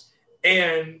 Yes.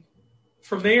 And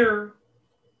from there,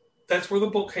 that's where the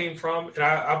book came from. And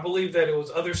I believe that it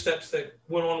was other steps that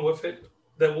went on with it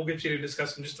that we'll get you to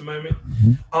discuss in just a moment.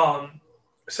 Mm-hmm.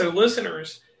 So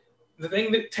listeners, the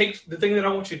thing that I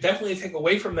want you to definitely take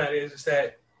away from that is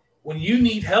that when you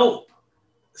need help,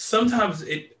 sometimes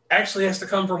it actually has to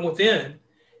come from within.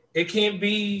 It can't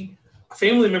be a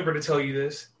family member to tell you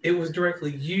this. It was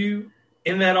directly you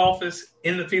in that office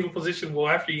in the fetal position. Well,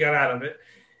 after you got out of it,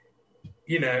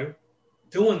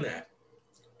 doing that.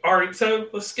 All right, so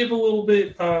let's skip a little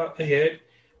bit ahead.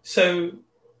 So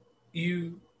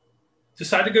you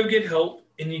decide to go get help,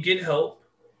 and you get help.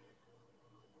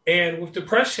 And with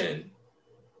depression,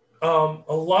 a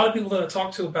lot of people that I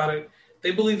talk to about it,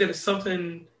 they believe that it's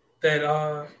something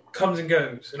that comes and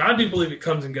goes. And I do believe it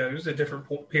comes and goes at different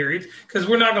periods, because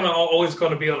we're not always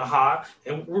going to be on a high,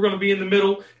 and we're going to be in the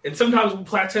middle. And sometimes we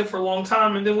plateau for a long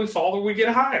time, and then we fall or we get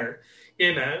higher,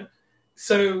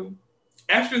 So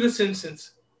after this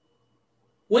instance,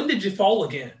 when did you fall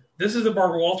again? This is the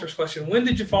Barbara Walters question. When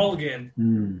did you fall again?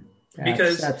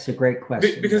 Because that's a great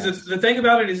question. Because the thing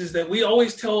about it is that we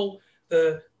always tell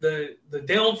the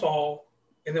downfall,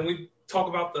 and then we talk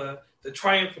about the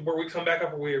triumph where we come back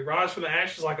up, where we rise from the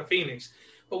ashes like a phoenix.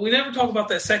 But we never talk about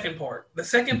that second part. The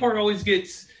second part always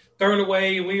gets thrown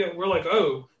away, and we're like,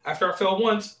 oh, after I fell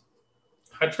once,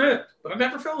 I tripped, but I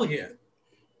never fell again.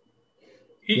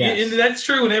 Yes. And that's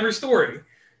true in every story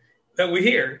that we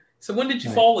hear. So when did you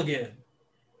fall again?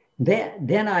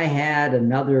 Then I had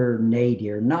another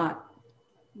nadir, not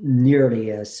nearly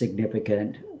as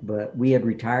significant, but we had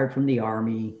retired from the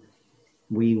Army.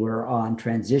 We were on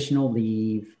transitional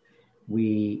leave.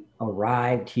 We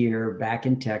arrived here back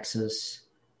in Texas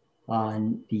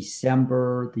on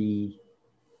December the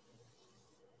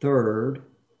 3rd,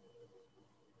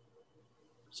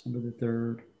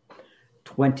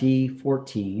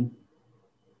 2014.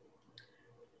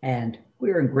 And we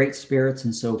were in great spirits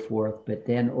and so forth. But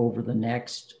then over the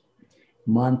next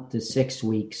month to 6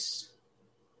 weeks,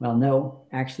 well, no,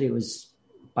 actually it was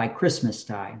by Christmas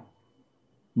time,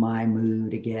 my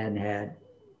mood again had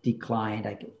declined.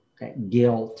 I get that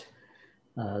guilt,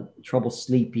 trouble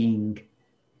sleeping,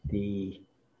 the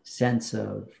sense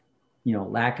of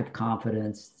lack of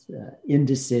confidence,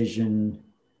 indecision,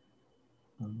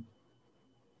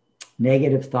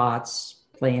 negative thoughts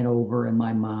playing over in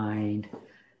my mind.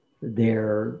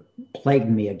 They're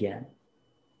plaguing me again.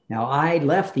 Now, I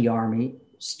left the Army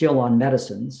still on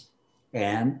medicines,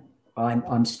 and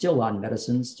I'm still on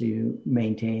medicines to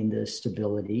maintain the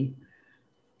stability.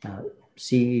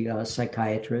 See a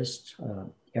psychiatrist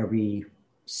every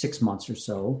 6 months or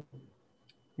so,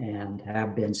 and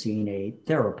have been seeing a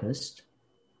therapist.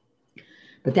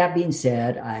 But that being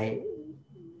said, I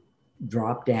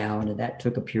dropped down, and that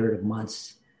took a period of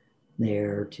months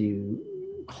there to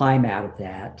climb out of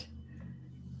that.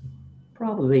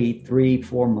 Probably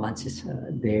 3-4 months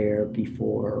there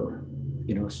before,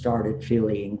 started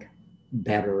feeling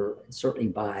better. Certainly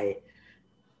by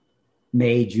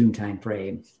May, June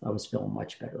timeframe, I was feeling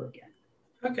much better again.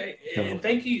 Okay, and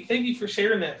thank you for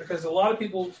sharing that, because a lot of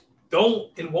people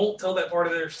don't and won't tell that part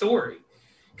of their story,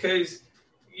 because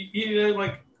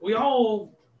like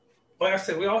I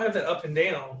said, we all have that up and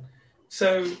down.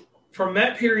 So from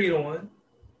that period on,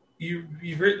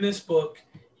 you've written this book.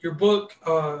 Your book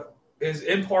is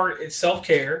in part it's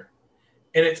self-care,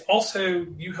 and it's also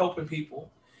you helping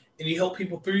people, and you help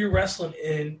people through your wrestling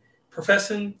and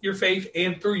professing your faith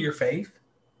and through your faith.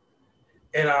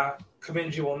 And I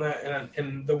commend you on that,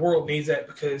 and the world needs that,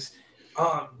 because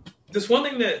this one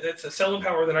thing that's a selling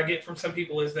power that I get from some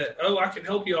people is that, I can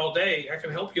help you all day. I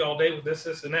can help you all day with this,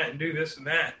 and that, and do this and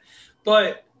that.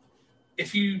 But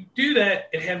if you do that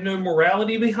and have no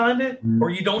morality behind it, or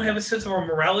you don't have a sense of a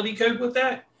morality code with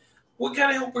that, what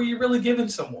kind of help are you really giving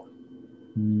someone?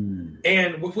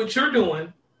 And with what you're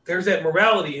doing, there's that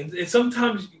morality. And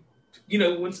sometimes,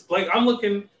 when like I'm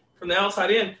looking from the outside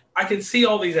in, I can see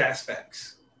all these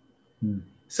aspects.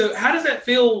 So how does that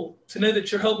feel to know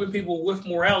that you're helping people with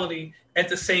morality at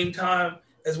the same time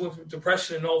as with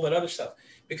depression and all that other stuff?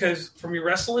 Because from your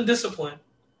wrestling discipline,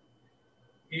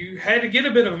 you had to get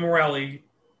a bit of morality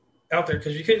out there,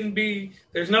 because you couldn't be.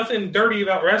 There's nothing dirty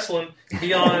about wrestling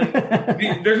beyond.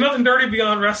 There's nothing dirty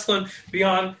beyond wrestling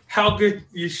beyond how good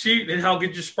you shoot and how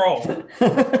good you sprawl.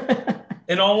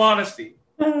 In all honesty.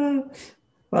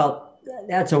 Well,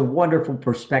 that's a wonderful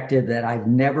perspective that I've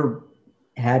never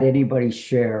had anybody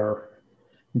share,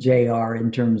 JR, in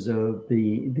terms of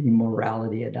the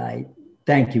morality, and I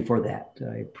thank you for that.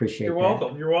 I appreciate it.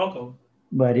 You're welcome.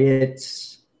 But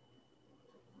it's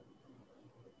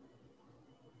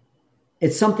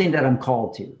something that I'm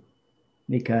called to,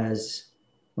 because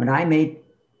when I made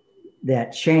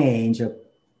that change of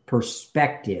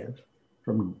perspective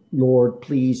from Lord,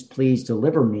 please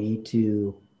deliver me,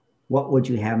 to what would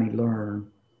you have me learn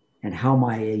and how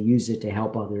might I use it to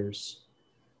help others,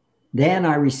 then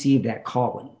I received that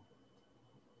calling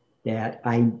that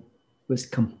I was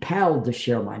compelled to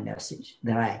share my message,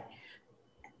 that I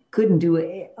couldn't do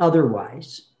it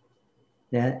otherwise,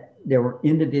 that there were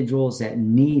individuals that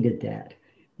needed that.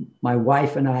 My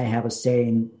wife and I have a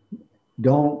saying,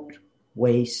 don't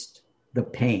waste the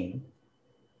pain.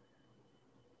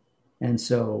 And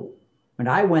so when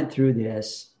I went through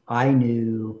this, I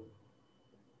knew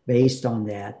based on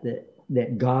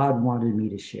that God wanted me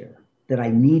to share, that I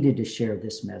needed to share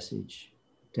this message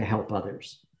to help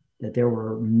others, that there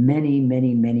were many,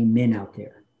 many, many men out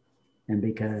there. And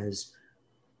because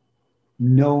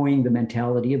knowing the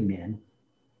mentality of men,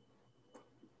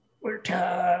 we're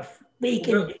tough, we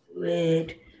can do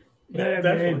it.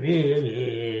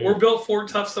 We're built Ford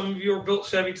tough. Some of you are built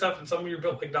Chevy tough, and some of you are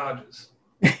built like Dodges.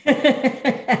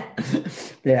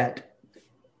 That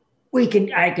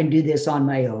I can do this on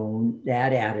my own.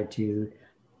 That attitude,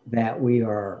 that we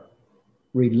are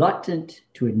reluctant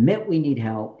to admit we need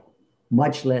help,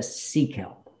 much less seek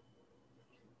help.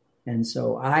 And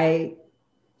so I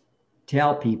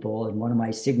tell people, and one of my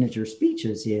signature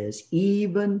speeches is,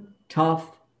 even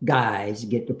tough guys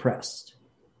get depressed.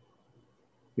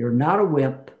 You're not a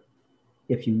wimp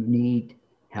if you need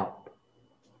help.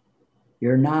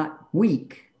 You're not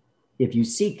weak if you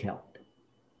seek help.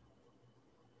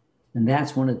 And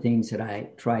that's one of the things that I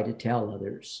try to tell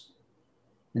others.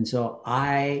 And so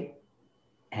I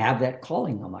have that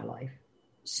calling on my life.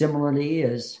 Similarly,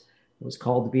 as I was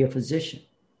called to be a physician,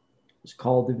 I was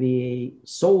called to be a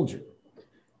soldier.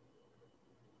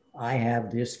 I have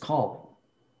this calling,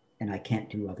 and I can't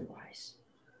do otherwise.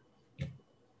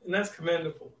 And that's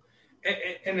commendable.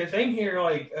 And the thing here,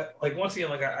 like once again,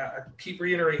 like I keep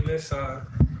reiterating this,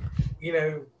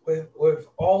 with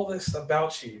all this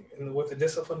about you and with the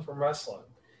discipline from wrestling,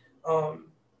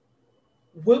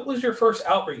 what was your first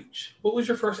outreach? What was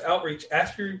your first outreach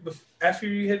after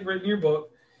you had written your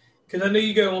book? Because I know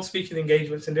you go on speaking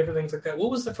engagements and different things like that.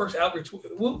 What was the first outreach?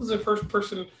 What was the first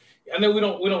person I know we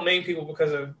don't name people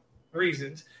because of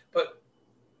reasons, but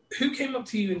who came up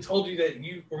to you and told you that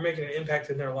you were making an impact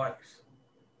in their life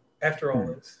after all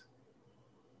this?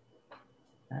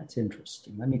 That's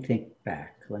interesting. Let me think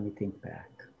back.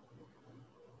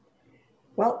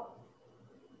 Well,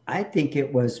 I think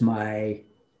it was my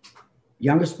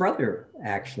youngest brother,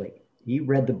 actually. He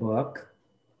read the book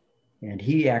and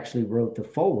he actually wrote the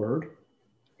foreword,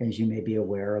 as you may be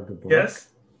aware of the book. Yes,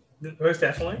 most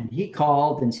definitely. And he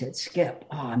called and said, Skip,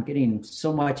 I'm getting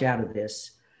so much out of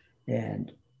this.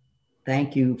 And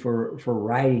thank you for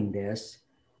writing this.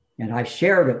 And I've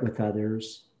shared it with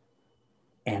others.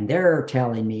 And they're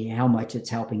telling me how much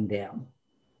it's helping them.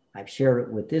 I've shared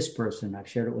it with this person. I've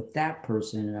shared it with that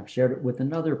person. And I've shared it with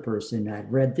another person.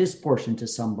 I've read this portion to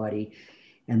somebody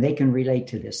and they can relate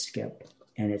to this, Skip,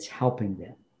 and it's helping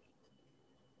them.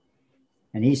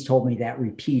 And he's told me that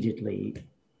repeatedly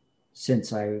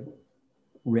since I've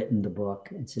written the book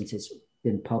and since it's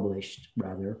been published,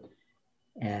 rather.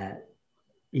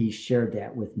 He shared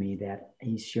that with me, that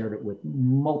he shared it with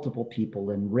multiple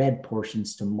people and read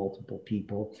portions to multiple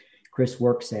people. Chris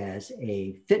works as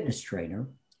a fitness trainer.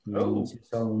 He owns his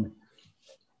own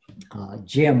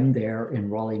gym there in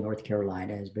Raleigh, North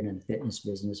Carolina, has been in the fitness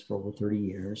business for over 30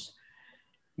 years.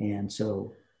 And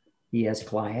so he has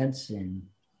clients and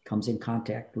comes in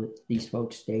contact with these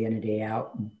folks day in and day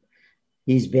out. And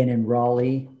he's been in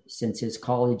Raleigh since his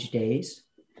college days.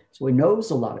 So he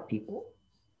knows a lot of people.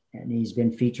 And he's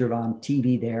been featured on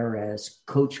TV there as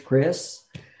Coach Chris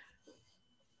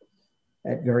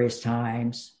at various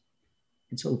times.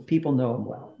 And so people know him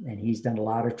well. And he's done a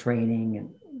lot of training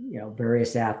and,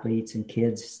 various athletes and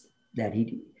kids that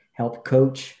he helped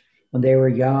coach when they were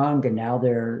young, and now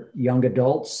they're young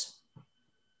adults.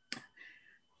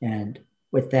 And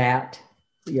with that,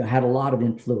 had a lot of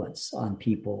influence on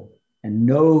people and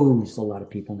knows a lot of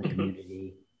people in the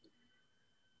community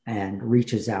and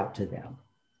reaches out to them.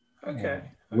 Okay.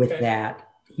 With that,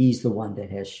 he's the one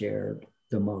that has shared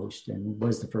the most and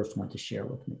was the first one to share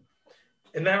with me.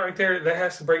 And that right there, that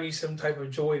has to bring you some type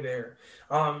of joy there.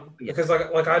 Because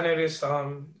like I noticed,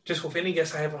 just with any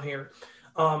guest I have on here,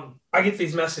 I get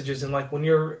these messages, and like when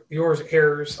yours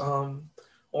airs all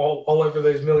over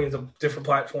those millions of different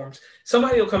platforms,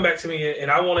 somebody will come back to me and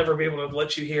I won't ever be able to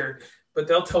let you hear it, but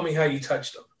they'll tell me how you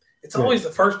touched them. It's always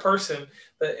the first person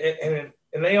and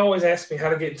they always ask me how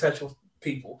to get in touch with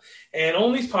people. And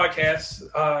on these podcasts,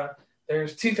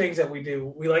 there's two things that we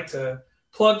do. We like to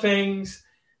plug things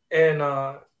and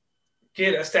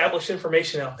get established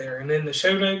information out there. And then the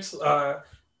show notes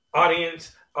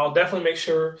audience, I'll definitely make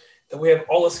sure that we have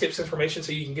all of Skip's information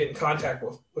so you can get in contact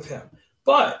with him.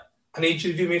 But I need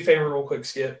you to do me a favor real quick,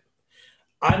 Skip.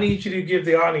 I need you to give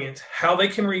the audience how they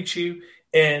can reach you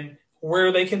and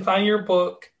where they can find your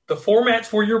book, the formats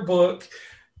for your book,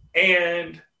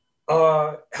 and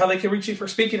how they can reach you for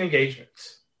speaking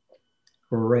engagements.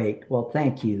 Great. Well,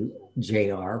 thank you,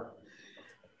 JR.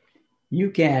 You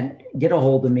can get a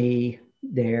hold of me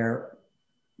there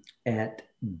at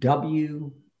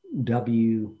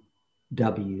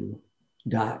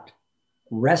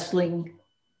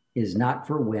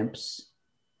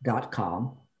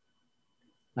www.wrestlingisnotforwimps.com.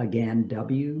 Again,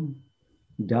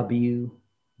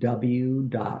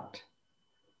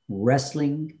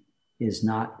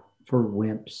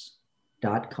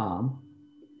 www.wrestlingisnotforwimps.com.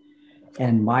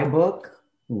 And my book,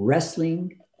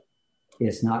 Wrestling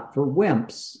is Not for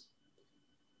Wimps.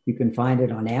 You can find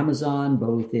it on Amazon,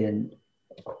 both in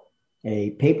a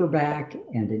paperback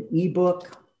and an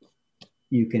ebook.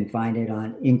 You can find it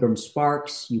on Ingram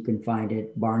Sparks. You can find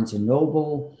it Barnes &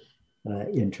 Noble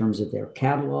in terms of their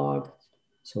catalog.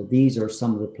 So these are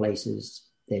some of the places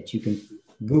that you can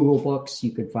Google books.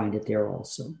 You can find it there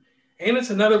also. And it's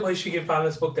another place you can find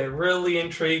this book that really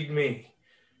intrigued me.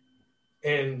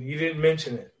 And you didn't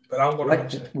mention it, but I'm going to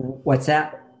mention it. What's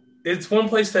that? It's one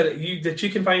place that you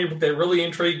can find your book that really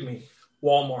intrigued me.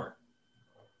 Walmart.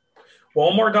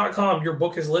 Walmart.com, your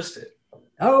book is listed.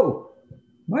 Oh,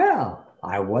 well,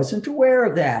 I wasn't aware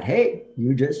of that. Hey,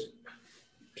 you just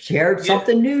shared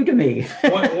something new to me.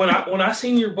 when I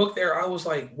seen your book there, I was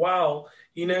like, wow,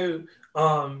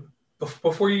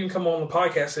 before you even come on the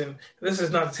podcast, and this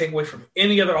is not to take away from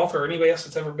any other author or anybody else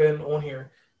that's ever been on here,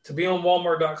 to be on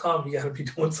Walmart.com, you got to be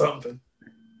doing something.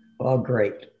 Well,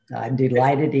 great. I'm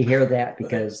delighted to hear that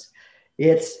because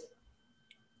it's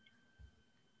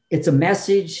a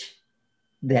message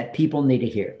that people need to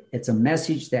hear. It's a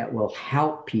message that will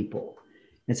help people.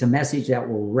 It's a message that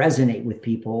will resonate with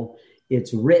people.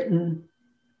 It's written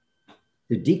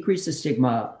to decrease the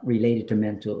stigma related to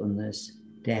mental illness,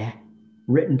 to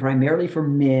written primarily for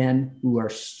men who are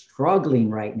struggling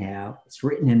right now. It's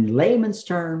written in layman's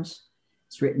terms.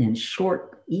 It's written in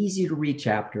short, easy to read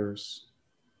chapters,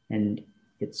 and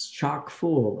it's chock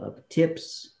full of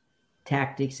tips,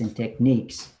 tactics, and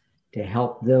techniques to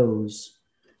help those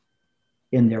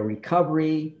in their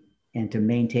recovery and to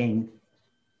maintain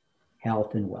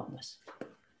health and wellness.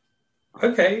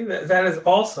 Okay, that is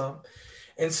awesome.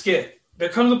 And Skip, there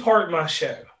comes a part in my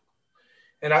show,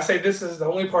 and I say this is the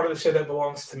only part of the show that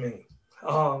belongs to me,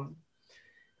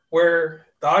 where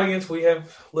the audience, we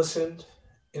have listened,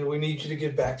 and we need you to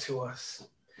give back to us.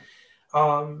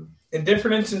 In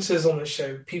different instances on the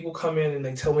show, people come in and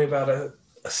they tell me about a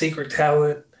secret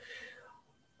talent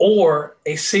or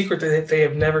a secret that they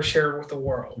have never shared with the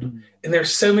world. Mm-hmm. And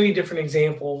there's so many different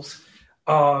examples.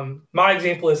 My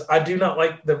example is I do not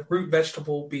like the root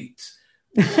vegetable beets.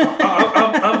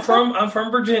 I'm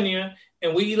from Virginia,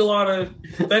 and we eat a lot of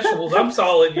vegetables. I'm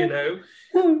solid, you know.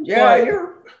 Yeah,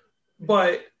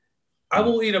 but I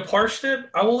will eat a parsnip.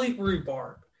 I will eat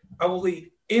rhubarb. I will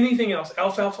eat anything else,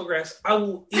 alfalfa grass. I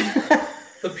will eat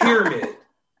the pyramid.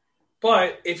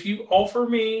 But if you offer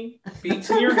me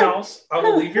beets in your house, I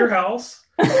will leave your house.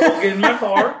 I will get in my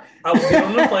car. I will get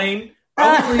on the plane.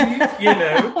 I will leave, you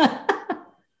know.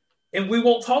 And we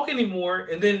won't talk anymore.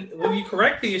 And then when you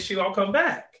correct the issue, I'll come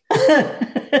back.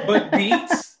 But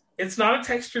beets, it's not a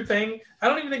texture thing. I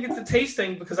don't even think it's a taste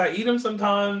thing because I eat them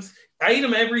sometimes. I eat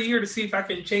them every year to see if I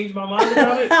can change my mind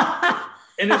about it.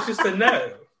 And it's just a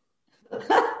no.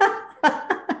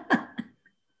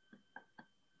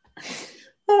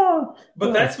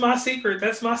 But that's my secret.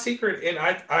 That's my secret. And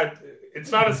I it's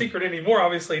not a secret anymore,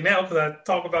 obviously, now because I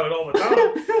talk about it all the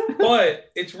time. But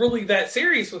it's really that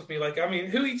serious with me. Like, I mean,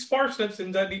 who eats parsnips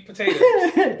and doesn't eat potatoes?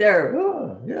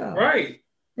 Yeah. Right.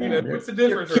 Yeah, you know, what's the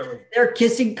difference, really? They're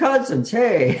kissing cousins.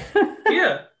 Hey.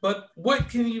 Yeah, but what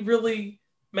can you really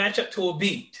match up to a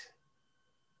beet?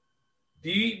 Do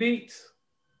you eat beets?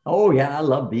 Oh, yeah, I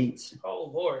love beets. Oh,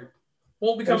 Lord.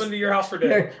 Won't be coming to your house for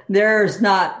dinner. There's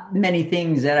not many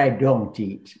things that I don't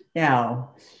eat.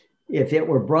 Now, if it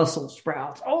were Brussels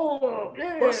sprouts,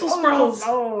 Brussels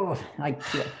sprouts. Like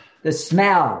the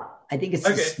smell. I think it's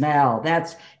the smell.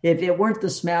 That's if it weren't the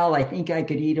smell, I think I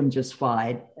could eat them just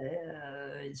fine.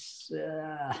 That's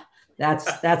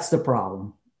the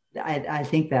problem. I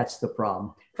think that's the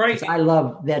problem. Right. I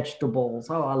love vegetables.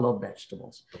 Oh, I love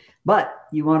vegetables. But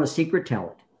you want a secret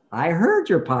talent? I heard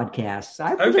your podcasts.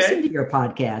 I've listened to your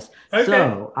podcast. Okay.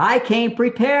 So I came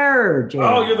prepared, Jay.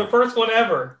 Oh, you're the first one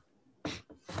ever.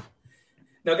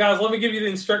 Now, guys, let me give you the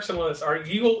instruction on this. All right,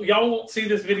 y'all won't see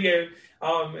this video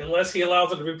unless he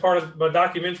allows it to be part of my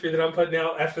documentary that I'm putting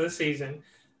out after the season.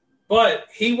 But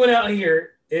he went out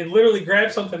here and literally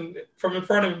grabbed something from in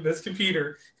front of this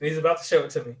computer, and he's about to show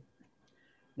it to me.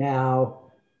 Now,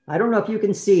 I don't know if you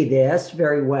can see this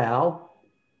very well,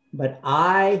 but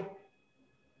I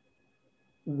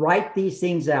write these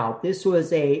things out. This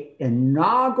was a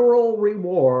inaugural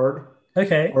reward,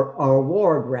 or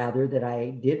award rather, that I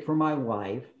did for my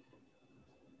wife,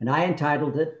 and I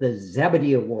entitled it the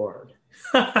Zebedee Award.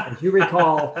 As you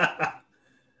recall,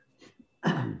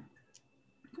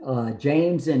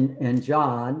 James and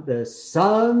John, the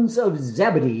sons of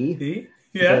Zebedee,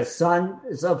 the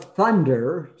sons of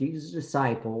thunder, Jesus'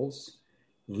 disciples,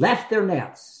 left their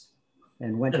nets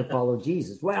and went to follow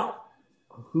Jesus. Well,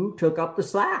 who took up the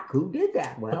slack? Who did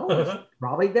that? Well,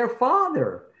 probably their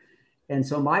father. And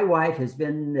so my wife has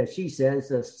been, as she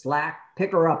says, a slack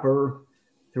picker-upper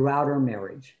throughout her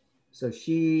marriage. So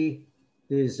she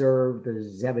deserved the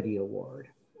Zebedee Award.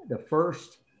 The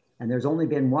first, and there's only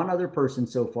been one other person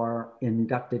so far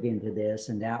inducted into this,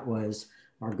 and that was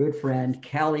our good friend,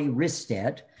 Kelly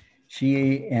Risted.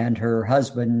 She and her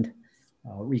husband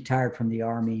retired from the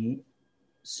Army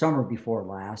summer before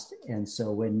last. And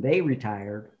so when they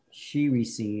retired, she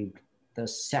received the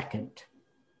second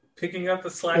picking up the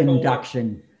slack induction.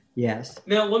 Award. Yes.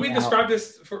 Now, let me describe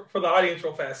this for the audience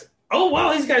real fast. Oh,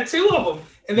 wow, he's got two of them,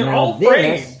 and they're all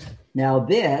framed. Now,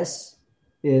 this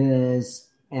is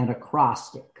an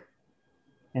acrostic.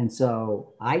 And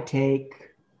so I take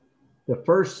the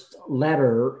first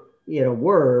letter in a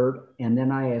word, and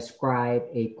then I ascribe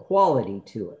a quality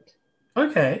to it.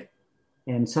 Okay.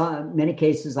 In many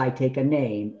cases, I take a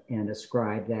name and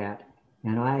ascribe that.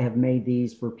 And I have made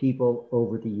these for people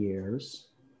over the years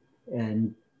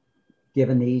and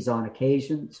given these on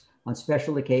occasions, on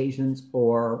special occasions,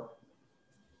 on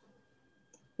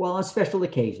special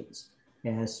occasions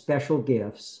as special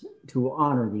gifts to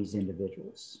honor these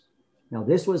individuals. Now,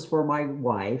 this was for my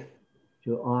wife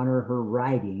to honor her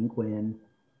writing when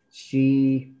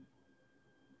she,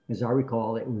 as I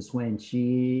recall, it was when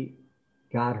she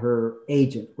got her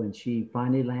agent when she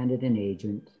finally landed an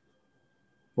agent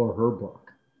for her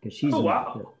book, because she's an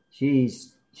author.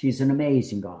 She's an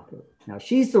amazing author. Now,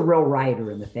 she's the real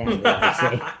writer in the family, I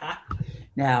say.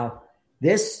 Now,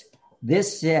 this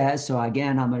says, so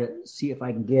again, I'm going to see if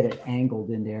I can get it angled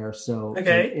in there. So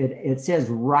it says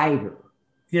writer.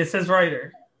 Yeah, it says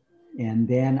writer. And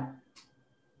then...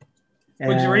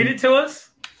 Would you read it to us?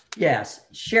 Yes.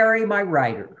 Sherry, my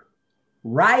writer.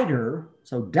 Writer,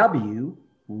 so W,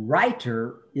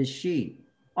 writer is she.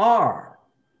 R,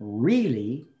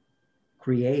 really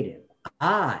creative.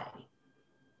 I,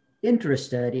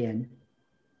 interested in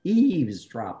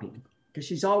eavesdropping, because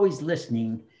she's always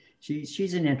listening.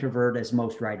 She's an introvert, as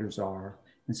most writers are.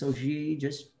 And so she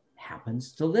just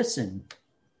happens to listen.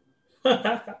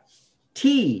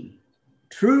 T,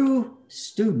 true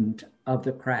student of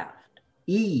the craft.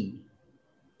 E,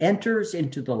 enters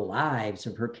into the lives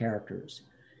of her characters.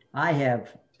 I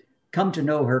have come to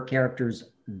know her characters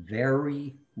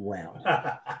very well.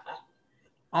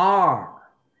 R,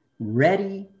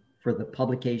 ready for the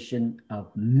publication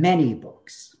of many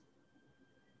books.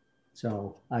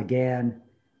 So again,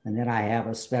 and then I have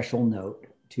a special note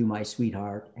to my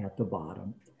sweetheart at the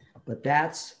bottom. But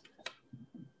that's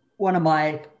one of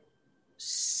my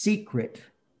secret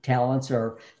talents,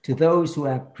 or to those who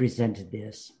have presented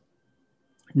this,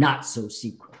 not so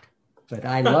secret. But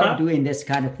I love doing this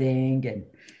kind of thing and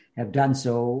have done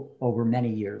so over many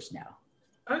years now.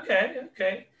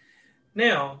 Okay.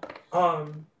 Now,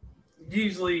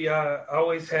 usually I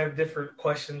always have different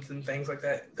questions and things like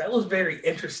that. That was very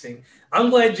interesting. I'm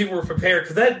glad you were prepared,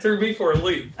 because that threw me for a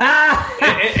loop.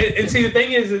 And see, the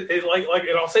thing is, like,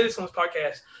 and I'll say this on this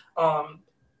podcast,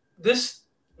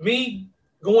 me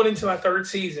going into my third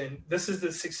season, this is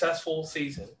the successful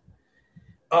season.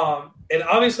 And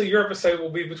obviously your episode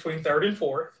will be between third and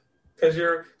fourth,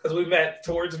 because we met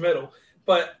towards the middle.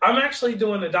 But I'm actually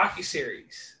doing a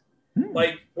docuseries.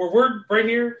 Like, where we're right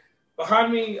here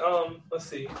behind me, let's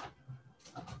see.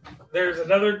 There's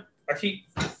another, I keep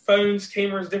phones,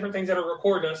 cameras, different things that are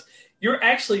recording us. You're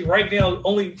actually right now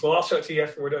I'll show it to you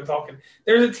after we're done talking.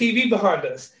 There's a TV behind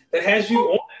us that has you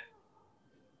on it.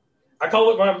 I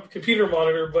call it my computer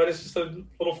monitor, but it's just a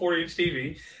little 40-inch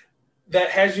TV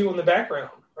that has you in the background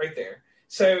right there.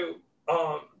 So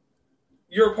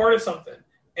you're a part of something,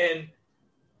 and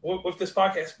with this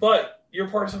podcast, but you're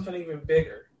part of something even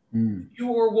bigger.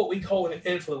 You are what we call an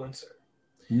influencer.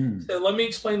 So let me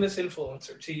explain this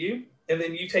influencer to you, and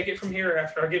then you take it from here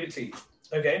after I give it to you.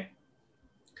 Okay?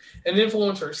 An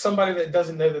influencer is somebody that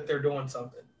doesn't know that they're doing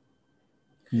something.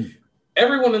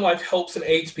 Everyone in life helps and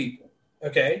aids people.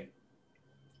 Okay?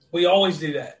 We always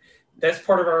do that. That's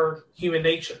part of our human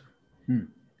nature.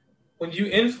 When you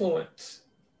influence,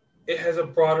 it has a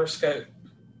broader scope.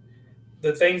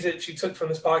 The things that you took from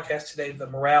this podcast today, the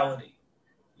morality,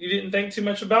 you didn't think too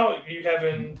much about you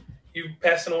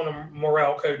passing on a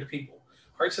morale code to people.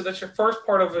 All right, so that's your first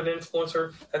part of an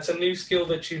influencer. That's a new skill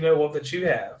that you know of that you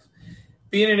have.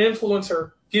 Being an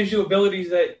influencer gives you abilities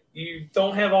that you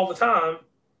don't have all the time,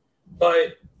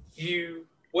 but you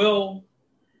will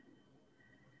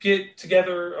get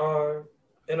together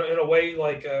in a way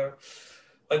like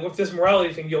with this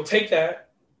morality thing. You'll take that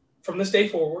from this day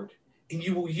forward, and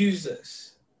you will use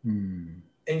this, and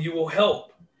you will help.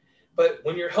 But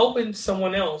when you're helping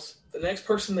someone else, the next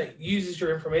person that uses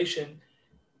your information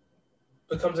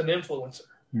becomes an influencer.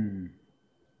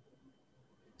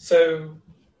 So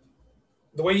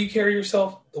the way you carry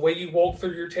yourself, the way you walk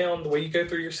through your town, the way you go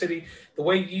through your city, the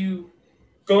way you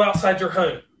go outside your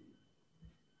home,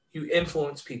 you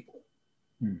influence people.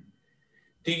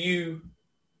 Do you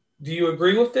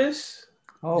agree with this?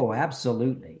 Oh,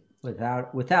 absolutely.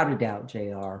 Without a doubt,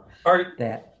 JR.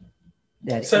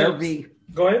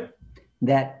 Go ahead.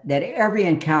 That every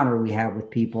encounter we have with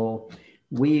people,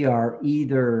 we are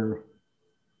either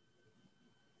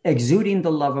exuding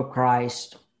the love of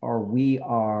Christ, or we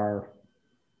are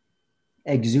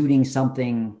exuding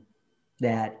something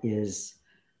that is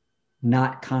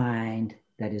not kind,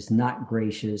 that is not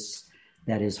gracious,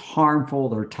 that is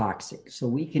harmful or toxic. So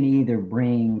we can either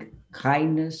bring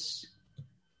kindness,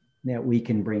 that we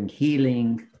can bring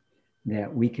healing,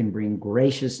 that we can bring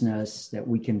graciousness, that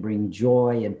we can bring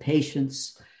joy and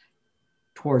patience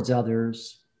towards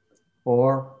others,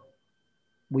 or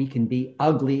we can be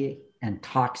ugly and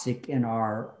toxic in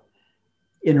our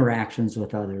interactions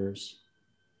with others.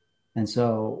 And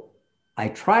so I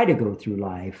try to go through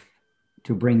life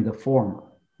to bring the former,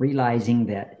 realizing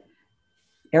that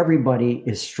everybody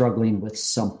is struggling with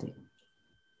something.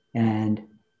 And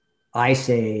I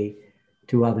say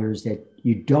to others that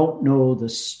you don't know the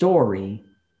story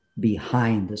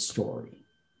behind the story.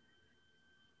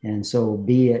 And so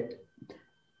be it,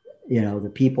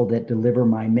 the people that deliver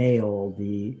my mail,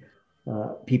 the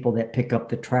people that pick up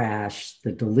the trash,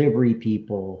 the delivery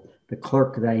people, the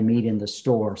clerk that I meet in the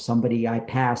store, somebody I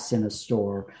pass in a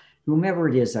store, whomever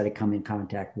it is that I come in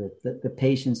contact with, the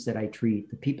patients that I treat,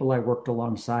 the people I worked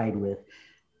alongside with,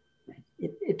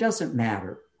 it doesn't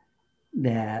matter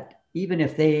that even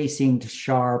if they seemed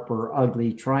sharp or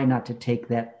ugly, try not to take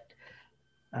that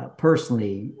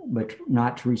personally, but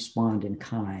not to respond in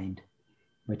kind,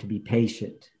 but to be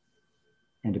patient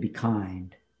and to be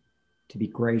kind, to be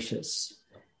gracious,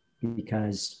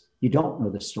 because you don't know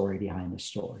the story behind the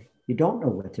story. You don't know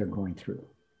what they're going through.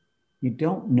 You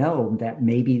don't know that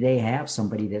maybe they have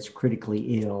somebody that's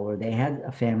critically ill, or they had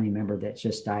a family member that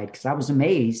just died. Because I was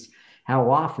amazed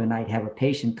how often I'd have a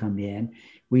patient come in.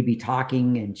 We'd be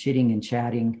talking and chitting and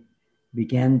chatting,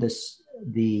 begin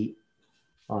the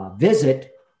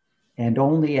visit, and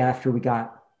only after we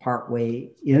got partway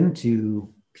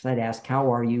into, because I'd ask,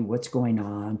 how are you? What's going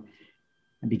on?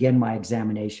 And begin my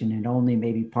examination, and only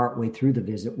maybe partway through the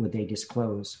visit would they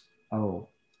disclose, oh,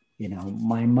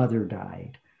 my mother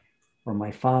died, or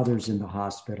my father's in the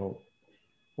hospital,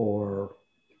 or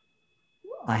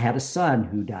I had a son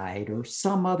who died, or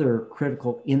some other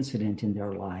critical incident in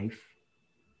their life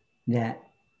that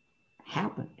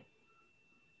happened.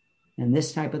 And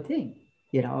this type of thing,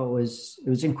 it was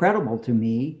incredible to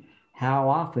me how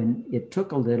often it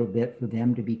took a little bit for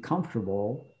them to be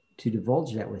comfortable to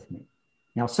divulge that with me.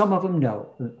 Now, some of them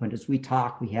know. When as we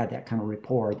talk, we had that kind of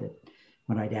rapport that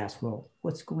when I'd ask, well,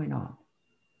 what's going on?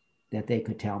 That they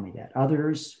could tell me that.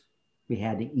 Others, we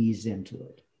had to ease into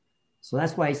it. So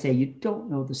that's why I say you don't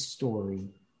know the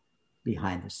story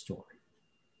behind the story.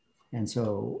 And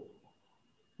so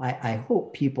I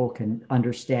hope people can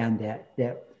understand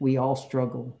that we all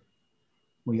struggle.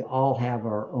 We all have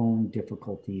our own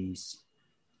difficulties,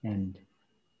 and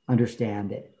understand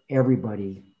that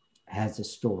everybody has a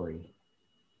story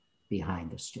behind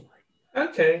the story.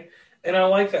 Okay. And I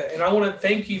like that. And I want to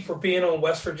thank you for being on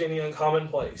West Virginia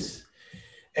Uncommonplace.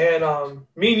 And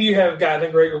me and you have gotten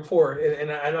a great rapport.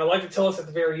 And I like to tell us at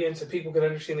the very end so people can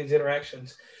understand these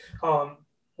interactions.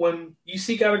 When you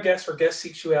seek out a guest or guest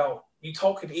seeks you out, you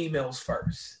talk in emails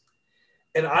first.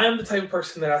 And I am the type of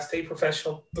person that I stay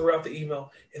professional throughout the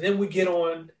email. And then we get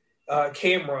on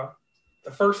camera.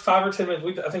 The first 5 or 10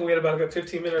 minutes, I think we had about a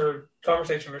 15-minute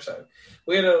conversation or so.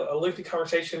 We had a lengthy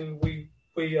conversation. We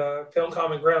found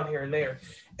common ground here and there.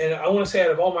 And I want to say,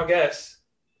 out of all my guests,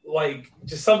 like,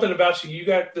 just something about you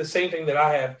got the same thing that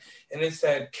I have. And it's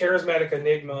that charismatic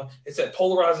enigma. It's that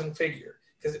polarizing figure.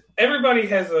 Because everybody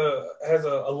has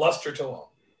a luster to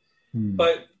them.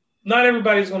 But not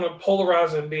everybody's going to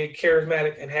polarize and be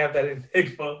charismatic and have that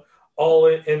enigma all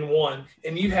in one.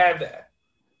 And you have that.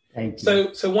 Thank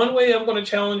you. So one way I'm going to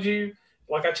challenge you,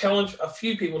 like I challenge a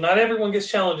few people. Not everyone gets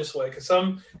challenged this way, because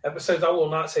some episodes I will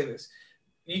not say this.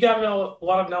 You got a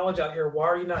lot of knowledge out here. Why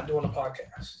are you not doing a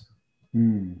podcast?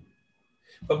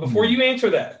 But before you answer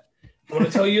that, I'm going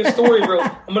to tell you a story.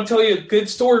 I'm going to tell you a good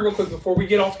story real quick before we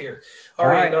get off here. All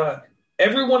right.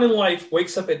 Everyone in life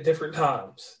wakes up at different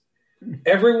times.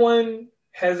 Everyone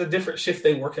has a different shift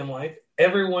they work in life.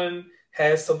 Everyone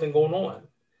has something going on.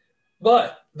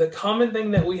 But the common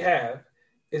thing that we have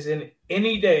is, in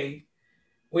any day,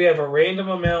 we have a random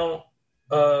amount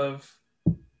of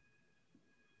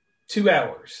 2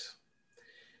 hours.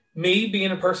 Me being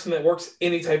a person that works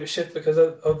any type of shift because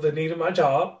of the need of my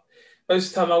job, most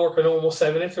of the time I work a normal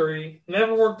 7 to 3.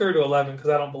 Never work 3 to 11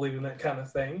 because I don't believe in that kind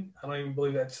of thing. I don't even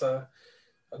believe that's a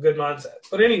good mindset.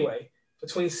 But anyway,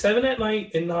 between 7 at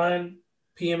night and 9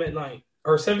 p.m. at night,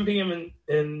 or 7 p.m.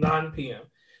 and 9 p.m.,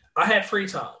 I have free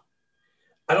time.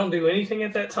 I don't do anything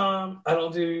at that time. I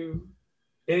don't do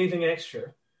anything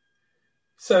extra.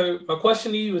 So my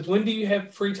question to you is, when do you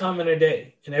have free time in a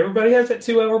day? And everybody has that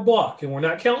 2 hour block, and we're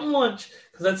not counting lunch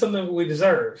because that's something we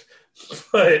deserve.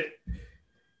 But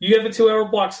you have a 2 hour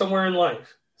block somewhere in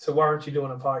life. So why aren't you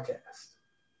doing a podcast?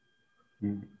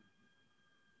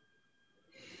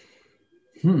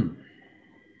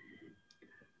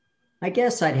 I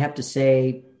guess I'd have to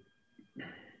say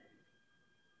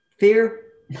fear.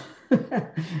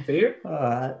 Fear?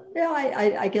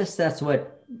 I guess that's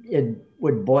what it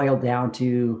would boil down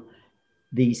to,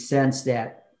 the sense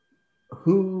that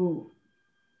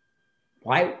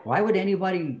why would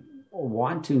anybody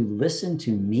want to listen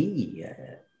to me?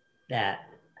 That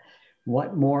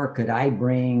what more could I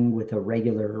bring with a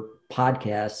regular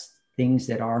podcast, things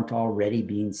that aren't already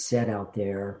being said out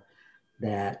there,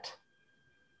 that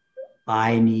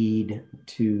I need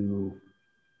to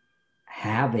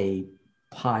have a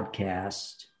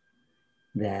podcast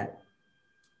that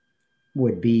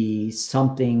would be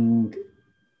something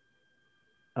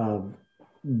of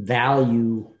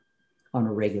value on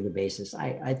a regular basis.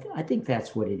 I think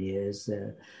that's what it is.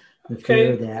 The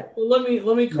fear that well, let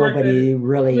me correct nobody that.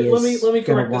 really Let me is going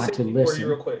to correct this want to for you listen.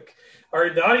 real quick. All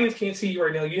right, the audience can't see you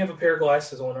right now. You have a pair of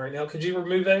glasses on right now. Could you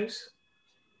remove those?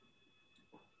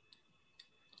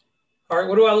 All right,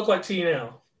 what do I look like to you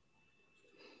now?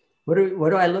 What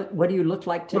do I look? What do you look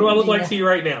like to What do I look me? like to you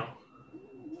right now?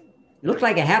 You look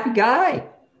like a happy guy.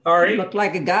 All You right. look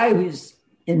like a guy who's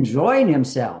enjoying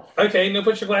himself. Okay, now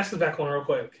put your glasses back on real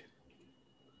quick.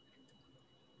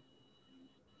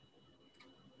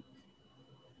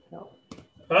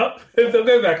 Oh, they'll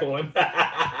go back on.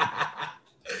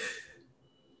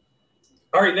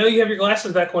 All right, now you have your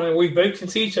glasses back on, and we both can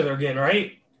see each other again,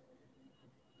 right?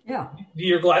 Yeah, Do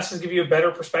your glasses give you a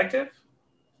better perspective?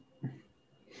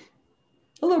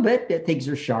 a little bit. Things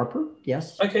are sharper.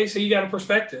 Yes. Okay, so you got a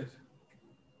perspective.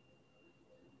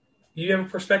 You have a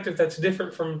perspective that's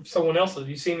different from someone else's.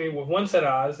 You see me with one set of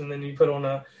eyes, and then you put on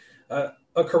a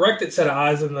corrected set of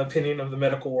eyes in the opinion of the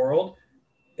medical world,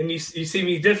 and you see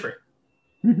me different.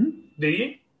 Mm-hmm. Do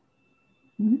you?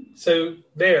 Mm-hmm. So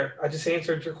there, I just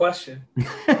answered your question.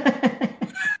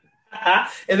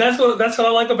 And that's what I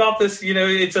like about this. You know,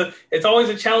 it's always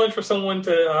a challenge for someone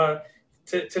to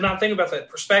not think about that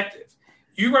perspective.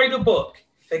 You write a book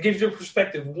that gives you a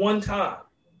perspective one time.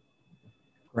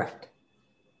 Correct.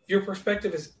 Your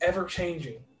perspective is ever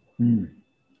changing. Mm.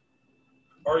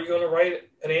 Are you going to write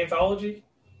an anthology?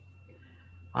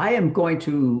 I am going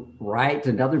to write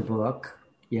another book.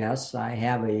 Yes, I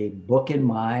have a book in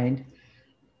mind.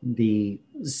 The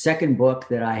second book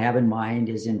that I have in mind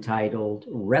is entitled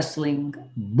Wrestling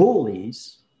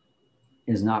Bullies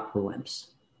is Not for Wimps.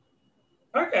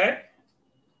 Okay.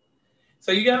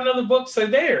 So you got another book. So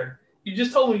there, you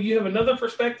just told me you have another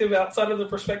perspective outside of the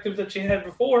perspective that you had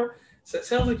before. So it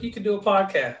sounds like you could do a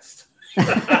podcast.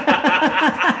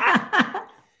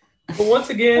 But once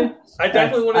again, I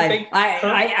definitely want to thank.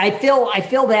 I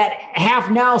feel that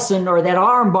half Nelson or that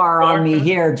arm bar on me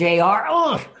here, Jr.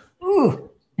 Oh, ooh.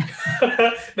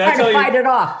 Now trying to fight it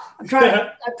off. I'm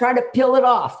trying to peel it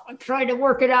off. I'm trying to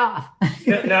work it off.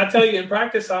 Now I tell you, in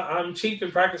practice, I'm cheap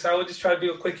in practice. I would just try to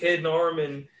do a quick head and arm,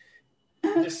 and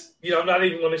just I'm not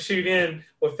even going to shoot in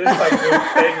with this type of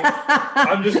thing.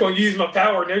 I'm just going to use my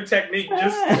power, no technique,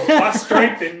 just my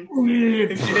strength and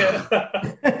yeah.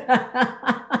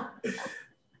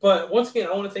 But once again,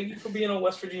 I want to thank you for being on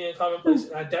West Virginia Commonplace,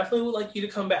 and I definitely would like you to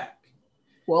come back.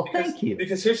 Well, thank you.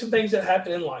 Because here's some things that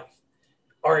happen in life.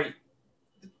 All right,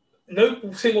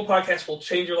 no single podcast will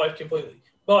change your life completely,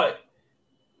 but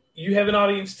you have an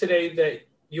audience today that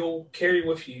you'll carry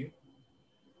with you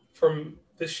from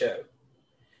this show,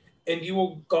 and you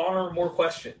will garner more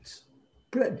questions.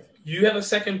 Good. You have a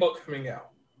second book coming out.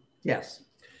 Yes.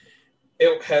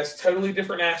 It has totally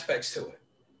different aspects to it.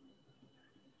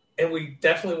 And we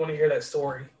definitely want to hear that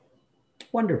story.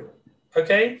 Wonderful.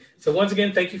 Okay? So once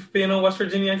again, thank you for being on West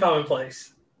Virginia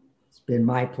Commonplace. It's been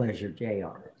my pleasure,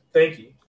 JR. Thank you.